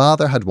 but my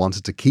father had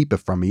wanted to keep it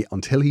from me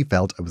until he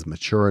felt I was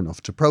mature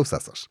enough to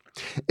process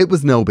it. It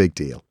was no big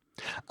deal.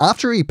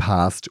 After he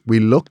passed, we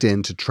looked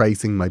into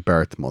tracing my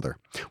birth mother.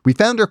 We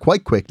found her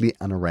quite quickly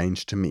and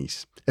arranged to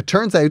meet. It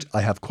turns out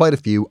I have quite a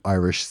few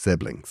Irish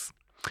siblings.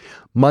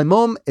 My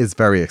mum is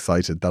very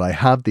excited that I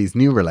have these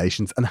new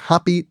relations and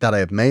happy that I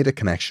have made a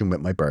connection with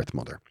my birth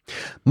mother.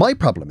 My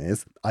problem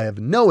is I have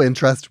no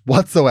interest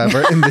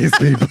whatsoever in these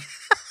people.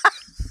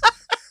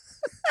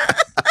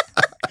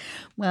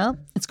 Well,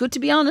 it's good to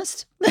be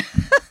honest.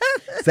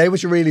 Say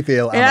what you really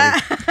feel,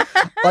 Emily.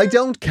 I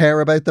don't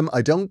care about them.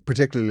 I don't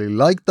particularly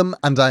like them,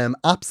 and I am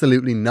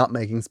absolutely not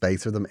making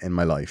space for them in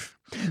my life.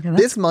 Okay,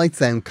 This might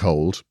sound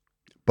cold,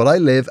 but I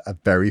live a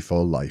very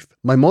full life.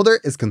 My mother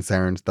is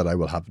concerned that I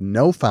will have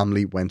no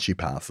family when she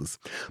passes,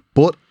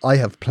 but I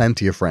have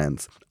plenty of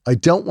friends. I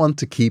don't want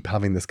to keep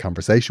having this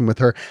conversation with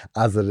her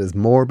as it is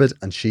morbid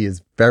and she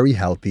is very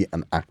healthy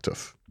and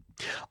active.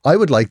 I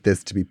would like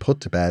this to be put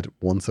to bed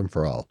once and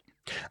for all.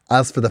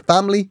 As for the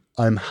family,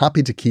 I'm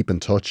happy to keep in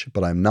touch,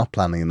 but I'm not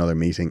planning another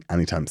meeting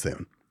anytime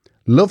soon.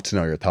 Love to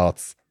know your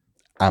thoughts,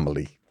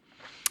 Amelie.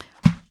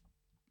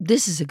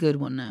 This is a good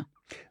one now.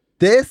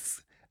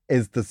 This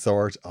is the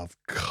sort of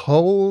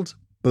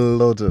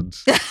cold-blooded,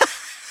 That's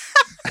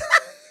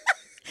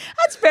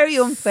very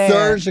unfair.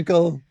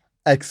 surgical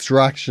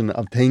extraction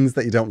of things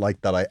that you don't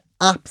like that I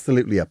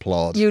absolutely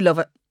applaud. You love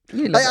it.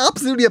 You love it. I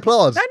absolutely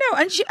applaud. I know,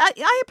 and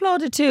I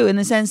applaud it too, in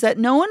the sense that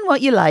knowing what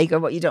you like or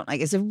what you don't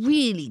like is a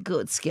really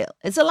good skill.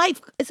 It's a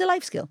life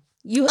skill.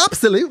 You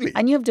Absolutely.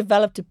 and you have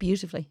developed it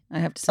beautifully. I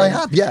have to say. I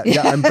have, yeah.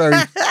 I'm very...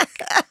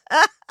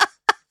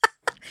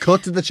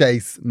 Cut to the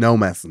chase, no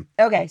messing.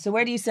 Okay, so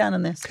where do you stand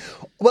on this?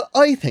 Well,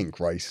 I think,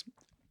 right,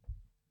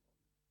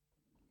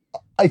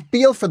 I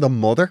feel for the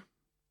mother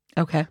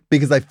Okay.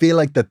 because I feel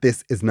like that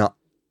this is not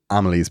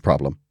Amelie's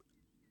problem.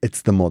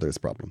 It's the mother's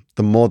problem.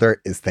 The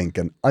mother is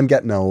thinking, I'm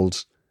getting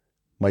old.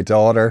 My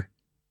daughter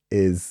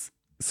is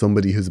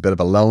somebody who's a bit of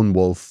a lone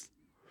wolf.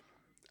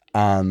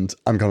 And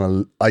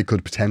I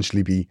could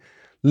potentially be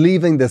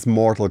leaving this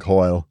mortal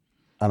coil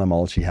and I'm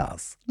all she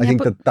has. I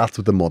think that's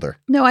what the mother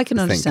No, I can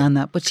is understand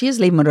that, but she is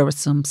leaving with her with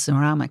some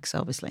ceramics,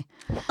 obviously.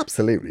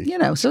 Absolutely. You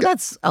know, so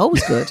that's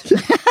always good,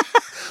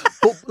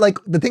 But like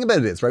the thing about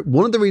it is, right,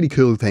 one of the really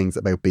cool things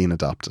about being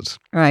adopted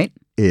right?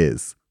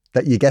 is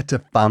that you get to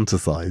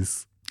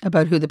fantasize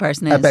About who the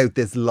person is. about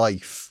this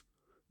life.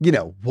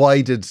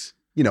 Why did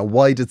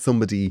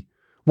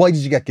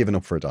you get given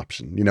up for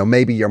adoption?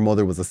 Maybe your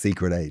mother was a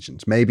secret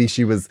agent. Maybe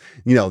she was,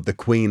 the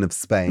Queen of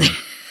Spain.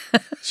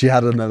 She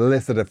had an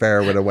illicit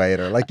affair with a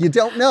waiter. Like, you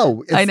don't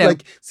know. It's I know.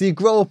 like, so you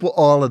grow up with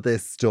all of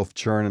this stuff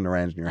churning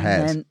around in your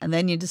head. And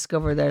then you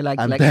discover they're like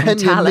And from then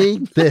you Tala.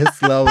 meet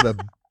this load of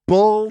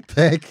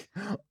bull-thick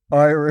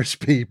Irish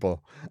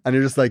people. And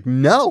you're just like,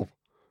 no.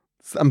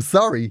 I'm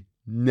sorry.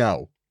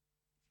 No.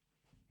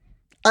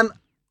 And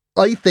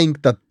I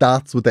think that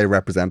that's what they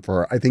represent for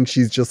her. I think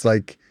she's just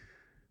like,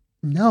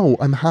 no,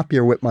 I'm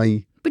happier with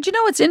my... But you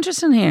know what's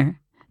interesting here?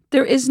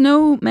 There is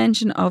no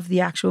mention of the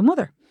actual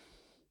mother.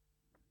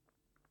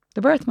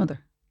 The birth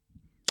mother.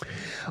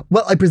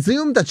 Well, I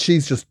presume that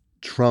she's just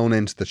thrown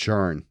into the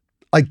churn.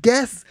 I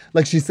guess,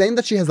 like she's saying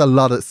that she has a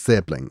lot of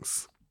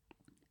siblings.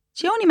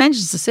 She only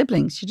mentions the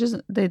siblings. She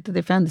doesn't.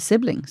 They found the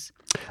siblings.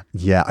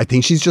 Yeah, I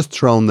think she's just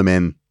thrown them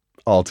in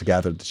all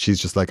together. She's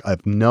just like, I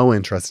have no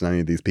interest in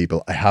any of these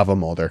people. I have a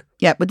mother.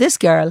 Yeah, but this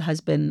girl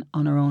has been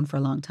on her own for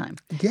a long time.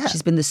 Yeah.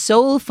 She's been the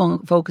sole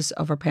focus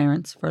of her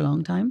parents for a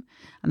long time.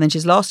 And then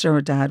she's lost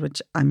her dad,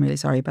 which I'm really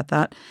sorry about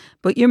that.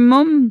 But your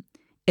mum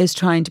is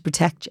trying to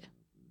protect you.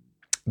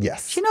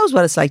 Yes. She knows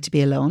what it's like to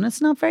be alone.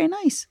 It's not very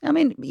nice. I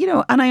mean,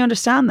 and I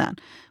understand that.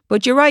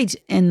 But you're right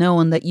in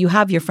knowing that you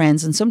have your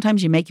friends and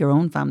sometimes you make your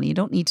own family. You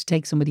don't need to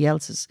take somebody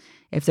else's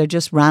if they're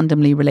just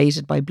randomly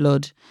related by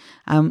blood.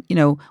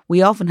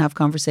 We often have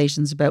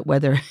conversations about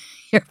whether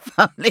your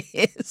family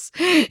is,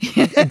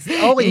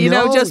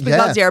 just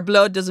because your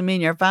blood doesn't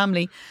mean your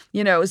family,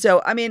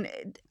 So, I mean,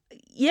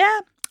 yeah,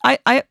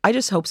 I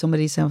just hope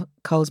somebody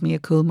calls me a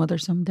cool mother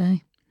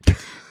someday.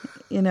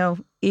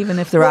 Even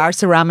if there are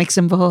ceramics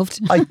involved.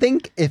 I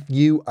think if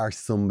you are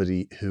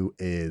somebody who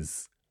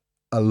is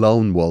a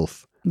lone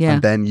wolf, yeah.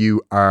 and then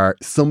you are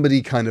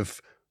somebody kind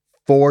of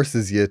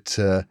forces you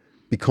to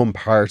become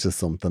part of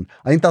something,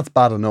 I think that's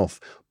bad enough.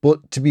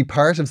 But to be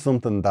part of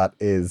something that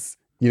is,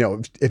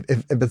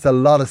 if it's a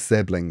lot of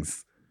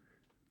siblings,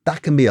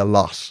 that can be a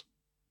lot.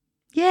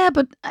 Yeah,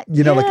 but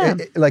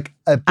like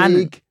a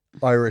big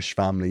Irish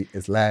family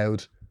is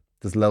loud.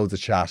 There's loads of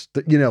chat.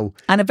 You know,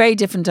 And a very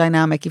different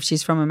dynamic if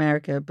she's from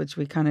America, which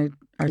we kind of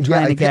are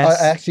trying to get.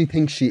 I actually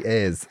think she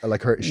is.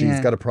 Like she's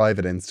got a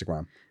private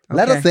Instagram.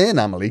 Let us in,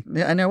 Emily.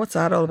 Yeah, I know, what's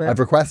that all about? I've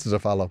requested a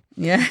follow.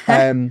 Yeah.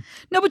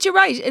 No, but you're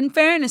right. In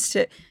fairness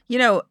to, you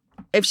know,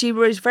 if she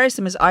refers to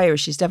them as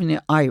Irish, she's definitely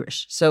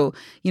Irish. So,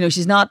 you know,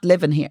 she's not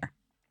living here.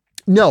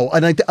 No,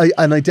 and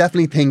I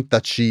definitely think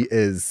that she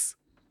is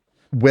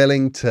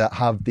willing to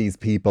have these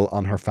people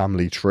on her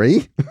family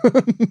tree.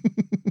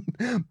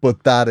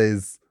 But that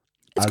is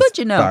It's as good,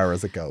 you know. far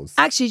as it goes.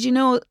 Actually, do you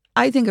know,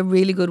 I think a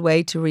really good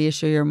way to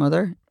reassure your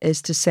mother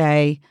is to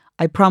say,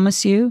 I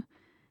promise you,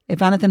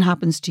 if anything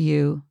happens to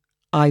you,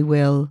 I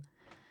will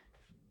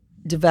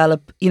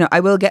develop, you know, I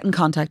will get in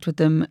contact with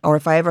them, or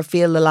if I ever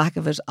feel the lack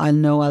of it, I'll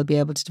know I'll be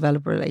able to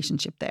develop a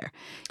relationship there.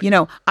 You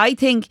know, I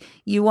think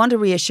you want to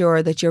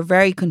reassure that you're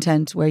very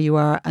content where you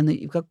are and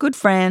that you've got good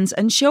friends,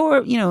 and show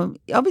her, you know,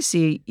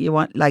 obviously you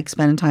want like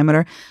spending time with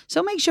her.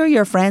 So make sure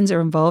your friends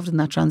are involved in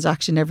that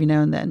transaction every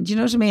now and then. Do you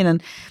know what I mean?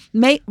 And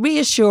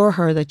reassure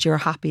her that you're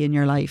happy in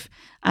your life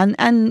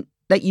and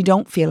that you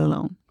don't feel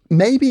alone.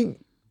 Maybe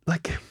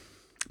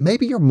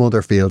your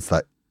mother feels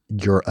that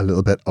you're a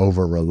little bit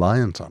over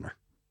reliant on her.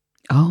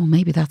 Oh,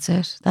 maybe that's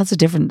it. That's a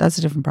different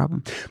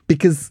problem.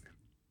 Because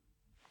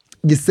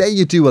you say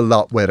you do a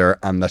lot with her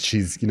and that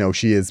she's, you know,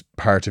 she is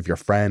part of your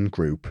friend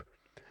group.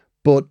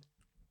 But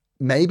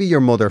maybe your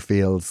mother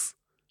feels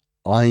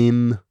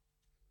I'm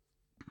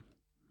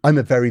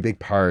a very big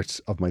part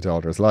of my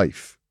daughter's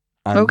life.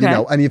 And, okay. You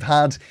know, and you've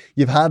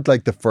had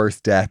like the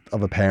first death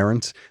of a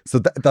parent. So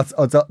that's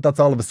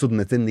all of a sudden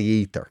it's in the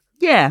ether.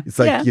 Yeah. It's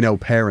like, you know,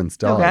 parents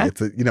die.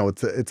 Okay.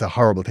 It's a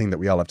horrible thing that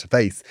we all have to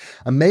face.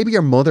 And maybe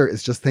your mother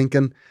is just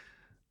thinking,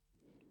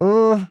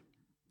 oh,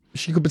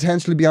 she could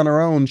potentially be on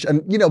her own.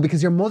 And, you know,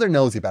 because your mother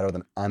knows you better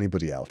than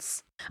anybody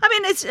else. I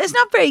mean, it's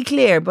not very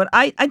clear, but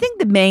I think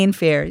the main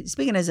fear,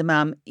 speaking as a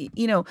mum,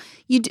 you know,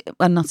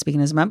 not speaking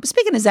as a mum, but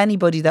speaking as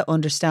anybody that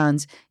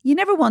understands, you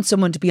never want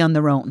someone to be on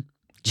their own.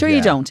 Sure,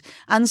 you don't.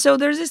 And so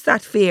there's just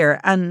that fear.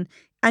 And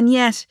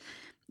yet,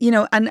 you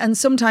know, and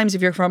sometimes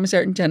if you're from a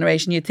certain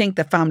generation, you think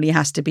the family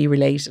has to be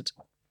related.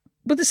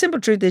 But the simple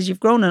truth is you've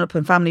grown up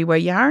in a family where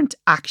you aren't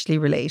actually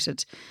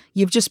related.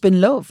 You've just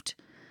been loved.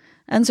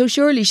 And so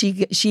surely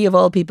she of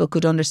all people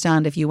could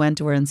understand if you went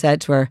to her and said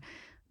to her,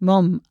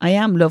 Mum, I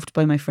am loved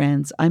by my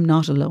friends. I'm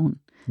not alone.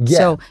 Yeah.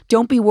 So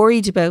don't be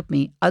worried about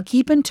me. I'll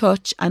keep in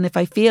touch. And if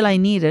I feel I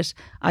need it,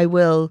 I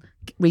will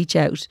reach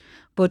out.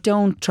 But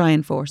don't try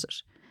and force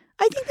it.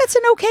 I think that's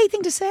an okay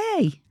thing to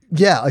say.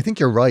 Yeah, I think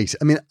you're right.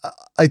 I mean,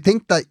 I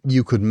think that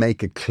you could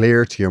make it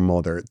clear to your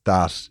mother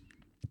that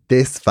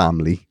this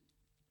family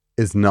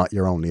is not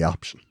your only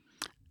option.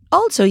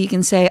 Also, you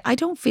can say, I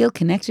don't feel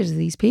connected to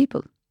these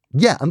people.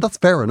 Yeah, and that's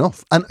fair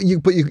enough. And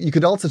you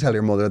could also tell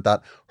your mother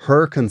that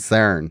her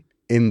concern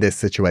in this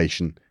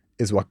situation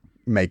is what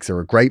makes her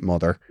a great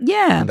mother.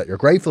 Yeah. And that you're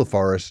grateful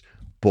for it,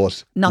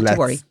 but not let's to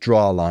worry.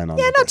 Draw a line on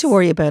it. Yeah, not to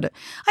worry about it.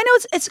 I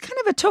know it's kind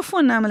of a tough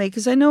one, Emily,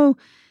 because I know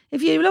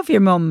if you love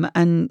your mum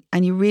and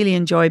you really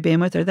enjoy being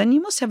with her, then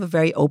you must have a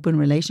very open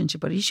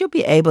relationship with her. You should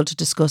be able to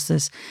discuss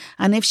this.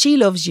 And if she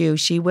loves you,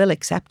 she will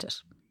accept it.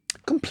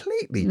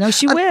 Completely. No,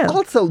 she will.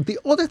 Also, the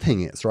other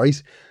thing is,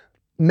 right,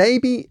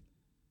 maybe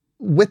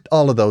with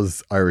all of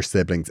those Irish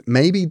siblings,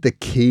 maybe the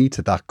key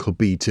to that could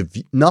be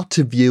not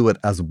to view it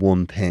as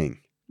one thing.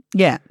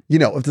 Yeah. You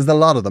know, if there's a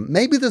lot of them,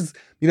 maybe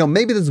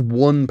there's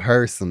one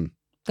person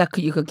that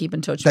you could keep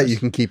in touch with. That you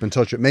can keep in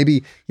touch with.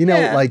 Maybe, you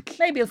know, like...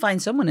 Maybe you'll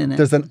find someone in it.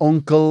 There's an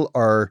uncle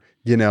or,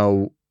 you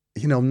know,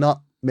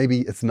 not...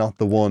 Maybe it's not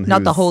the one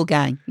Not the whole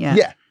gang, yeah.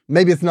 Yeah.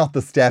 Maybe it's not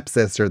the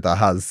stepsister that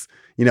has,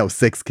 you know,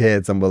 6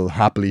 kids and will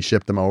happily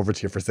ship them over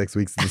to you for 6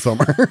 weeks in the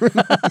summer.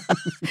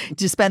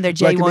 To spend their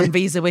J1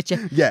 visa with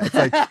you. Yeah, it's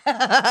like,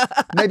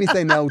 maybe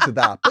say no to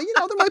that. But, you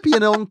know, there might be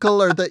an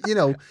uncle or that, you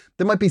know,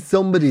 there might be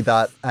somebody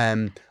that...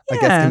 I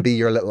guess can be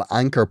your little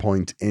anchor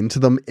point into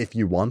them if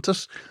you want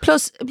it.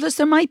 Plus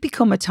there might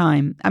become a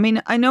time. I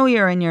mean, I know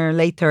you're in your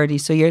late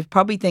 30s, so you're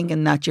probably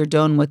thinking that you're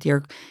done with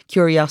your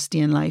curiosity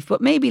in life. But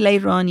maybe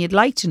later on you'd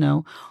like to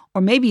know,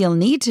 or maybe you'll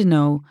need to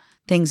know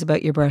things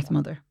about your birth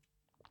mother.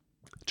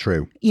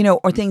 True. You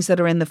know, or things that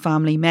are in the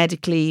family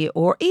medically,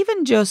 or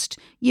even just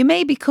you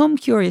may become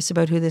curious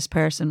about who this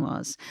person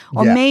was.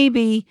 Or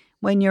maybe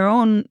when your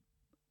own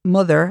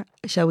mother,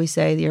 shall we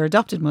say, your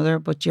adopted mother,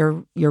 but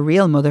your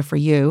real mother for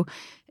you,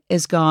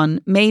 is gone,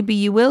 maybe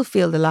you will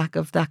feel the lack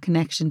of that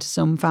connection to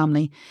some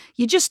family.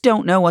 You just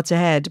don't know what's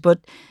ahead. But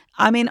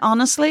I mean,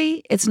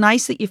 honestly, it's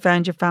nice that you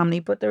found your family,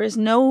 but there's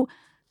no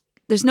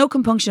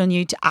compunction on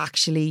you to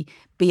actually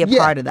be a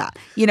part of that.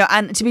 You know,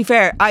 and to be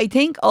fair, I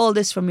think all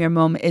this from your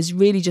mum is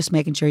really just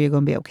making sure you're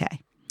going to be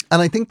okay.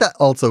 And I think that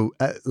also,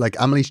 like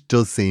Emily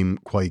does seem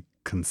quite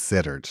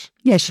considered.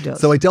 Yeah, she does.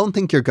 So I don't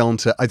think you're going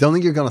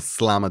to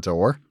slam a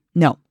door.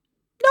 No,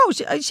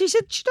 she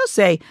does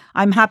say,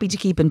 I'm happy to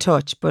keep in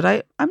touch, but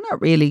I'm not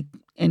really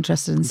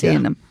interested in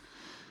seeing them.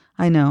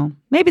 I know.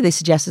 Maybe they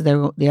suggested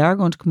they are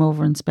going to come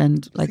over and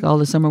spend like all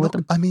the summer with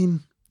them. I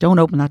mean... Don't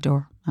open that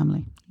door,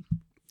 Emily.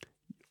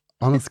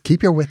 Honest,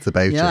 keep your wits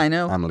about you. Yeah, I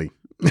know. Emily.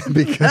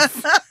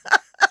 Because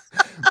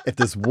if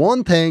there's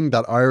one thing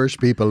that Irish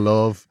people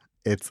love,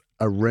 it's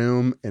a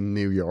room in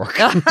New York.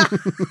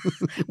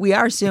 We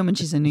are assuming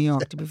she's in New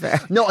York, to be fair.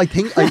 No, I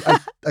think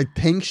I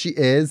think she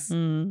is. I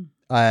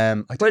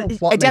don't know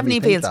what it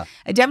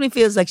definitely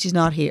feels like she's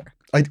not here.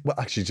 Well,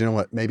 actually, do you know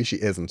what? Maybe she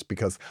isn't,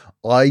 because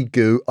I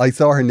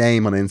saw her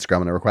name on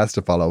Instagram and a request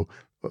to follow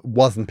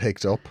wasn't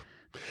picked up.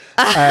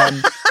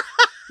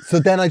 So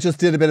then I just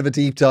did a bit of a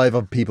deep dive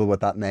of people with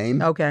that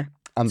name. Okay.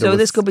 And so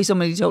this could be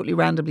somebody totally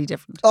randomly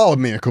different. Oh, I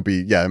mean, it could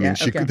be. Yeah, I mean,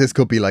 okay. This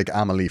could be like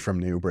Amelie from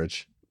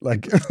Newbridge.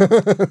 Like,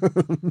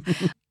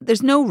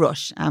 there's no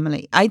rush,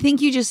 Emily. I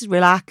think you just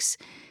relax,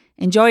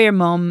 enjoy your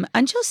mum,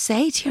 and just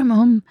say to your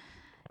mum,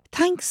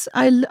 thanks.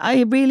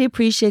 I really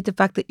appreciate the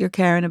fact that you're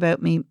caring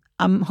about me.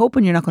 I'm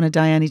hoping you're not going to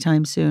die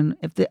anytime soon,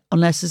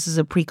 unless this is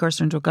a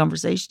precursor into a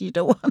conversation you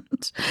don't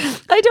want.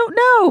 I don't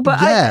know, but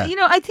yeah.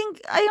 I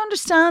think I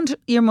understand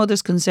your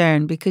mother's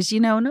concern, because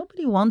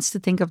nobody wants to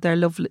think of their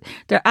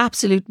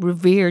absolute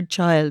revered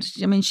child.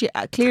 I mean, she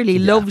clearly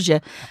loves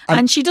you,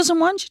 and she doesn't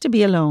want you to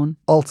be alone.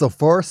 Also,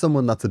 for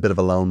someone that's a bit of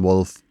a lone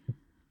wolf,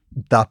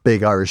 that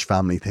big Irish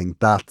family thing,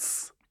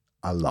 that's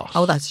a lot.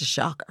 Oh, that's a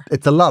shocker.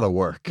 It's a lot of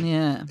work.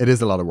 Yeah. It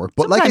is a lot of work.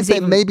 But Sometimes like I say,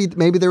 even,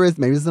 maybe there's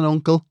an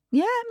uncle.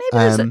 Yeah,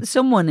 maybe there's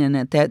someone in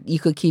it that you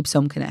could keep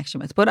some connection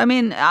with. But I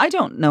mean, I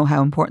don't know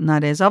how important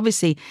that is.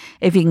 Obviously,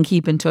 if you can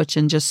keep in touch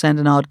and just send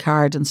an odd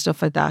card and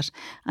stuff like that.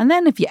 And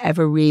then if you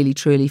ever really,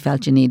 truly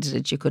felt you needed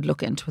it, you could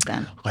look into it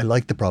then. I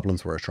like the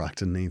problems we're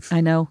attracting, Niamh. I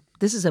know.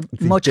 This is a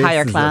much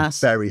higher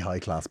class. A very high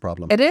class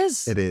problem. It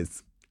is. It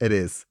is.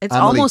 It's Emily,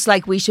 almost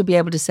like we should be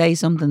able to say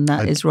something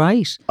that is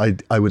right. I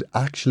would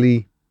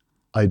actually...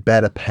 I'd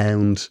bet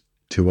 £1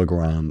 to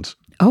 £1,000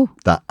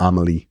 that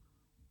Amelie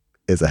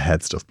is a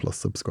Head Stuff Plus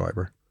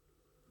subscriber.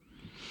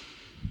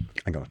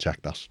 I'm going to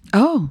check that.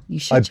 Oh, you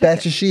should. I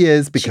bet you she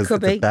is, because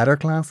it's a better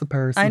class of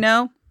person. I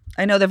know.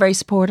 They're very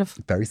supportive.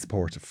 Very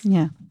supportive.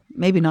 Yeah.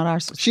 Maybe not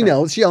ours. She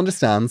knows. She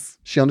understands.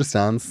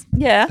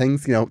 Yeah.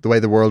 Things, the way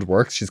the world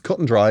works. She's cut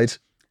and dried.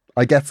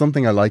 I get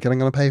something, I like it, I'm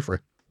going to pay for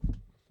it.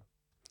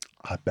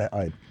 I bet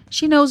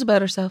She knows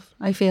about herself,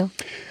 I feel.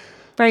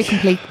 Very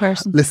complete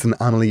person. Listen,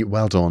 Amelie,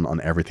 well done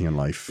on everything in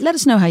life. Let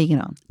us know how you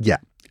get on. Yeah.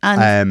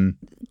 And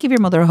give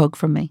your mother a hug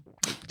from me.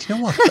 Do you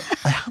know what?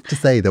 I have to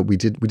say that we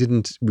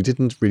didn't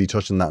really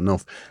touch on that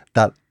enough.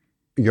 That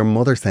your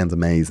mother sounds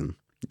amazing.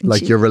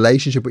 Like, your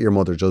relationship with your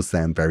mother does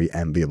sound very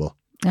enviable.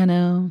 I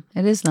know.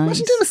 It is nice.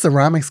 Imagine doing a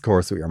ceramics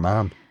course with your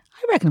mum.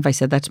 I reckon if I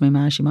said that to my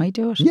ma, she might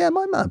do it. Yeah,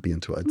 my mum would be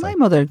into it. My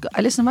mother,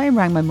 if I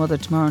rang my mother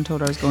tomorrow and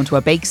told her I was going to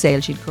a bake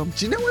sale, she'd come.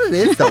 Do you know what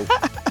it is though?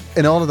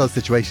 In all of those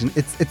situations,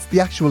 it's the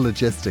actual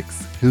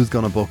logistics. Who's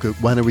going to book it?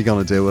 When are we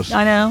going to do it?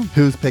 I know.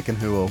 Who's picking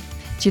who up?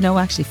 Do you know,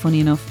 actually,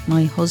 funny enough,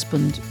 my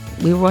husband,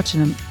 we were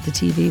watching the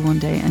TV one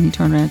day and he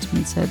turned around to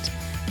me and said,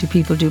 do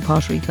people do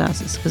pottery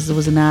classes? Because there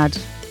was an ad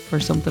for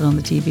something on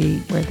the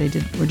TV where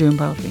were doing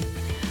pottery.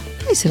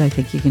 I said, I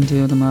think you can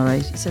do them all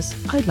right. He says,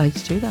 I'd like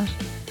to do that.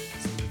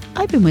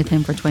 I've been with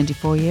him for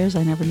 24 years.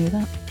 I never knew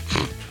that.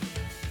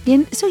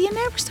 So you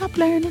never stop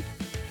learning.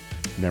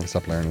 Never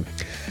stop learning.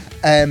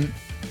 Do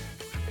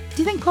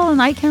you think Paul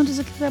and I count as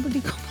a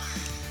celebrity couple?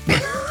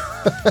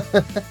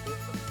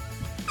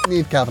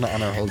 Niamh Kavanagh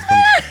and her husband.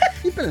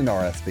 You've been an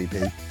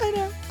RSVP. I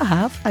know. I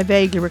have. I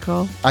vaguely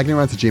recall.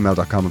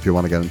 agneyrants@gmail.com if you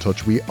want to get in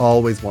touch. We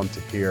always want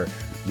to hear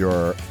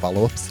your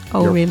follow-ups.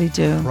 Oh, your really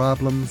do.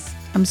 Problems.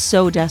 I'm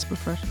so desperate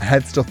for it.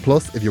 Head Stuff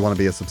Plus, if you want to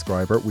be a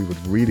subscriber, we would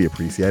really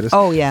appreciate it.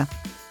 Oh, yeah.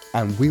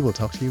 And we will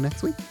talk to you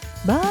next week.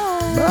 Bye.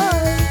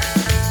 Bye.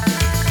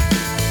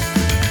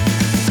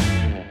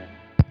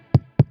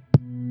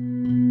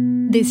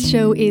 This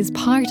show is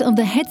part of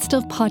the Head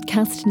Stuff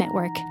Podcast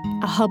Network,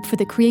 a hub for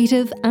the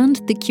creative and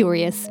the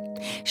curious.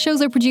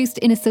 Shows are produced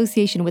in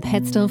association with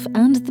Head Stuff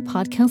and the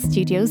Podcast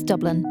Studios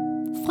Dublin.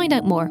 Find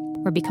out more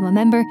or become a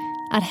member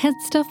at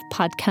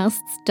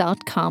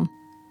headstuffpodcasts.com.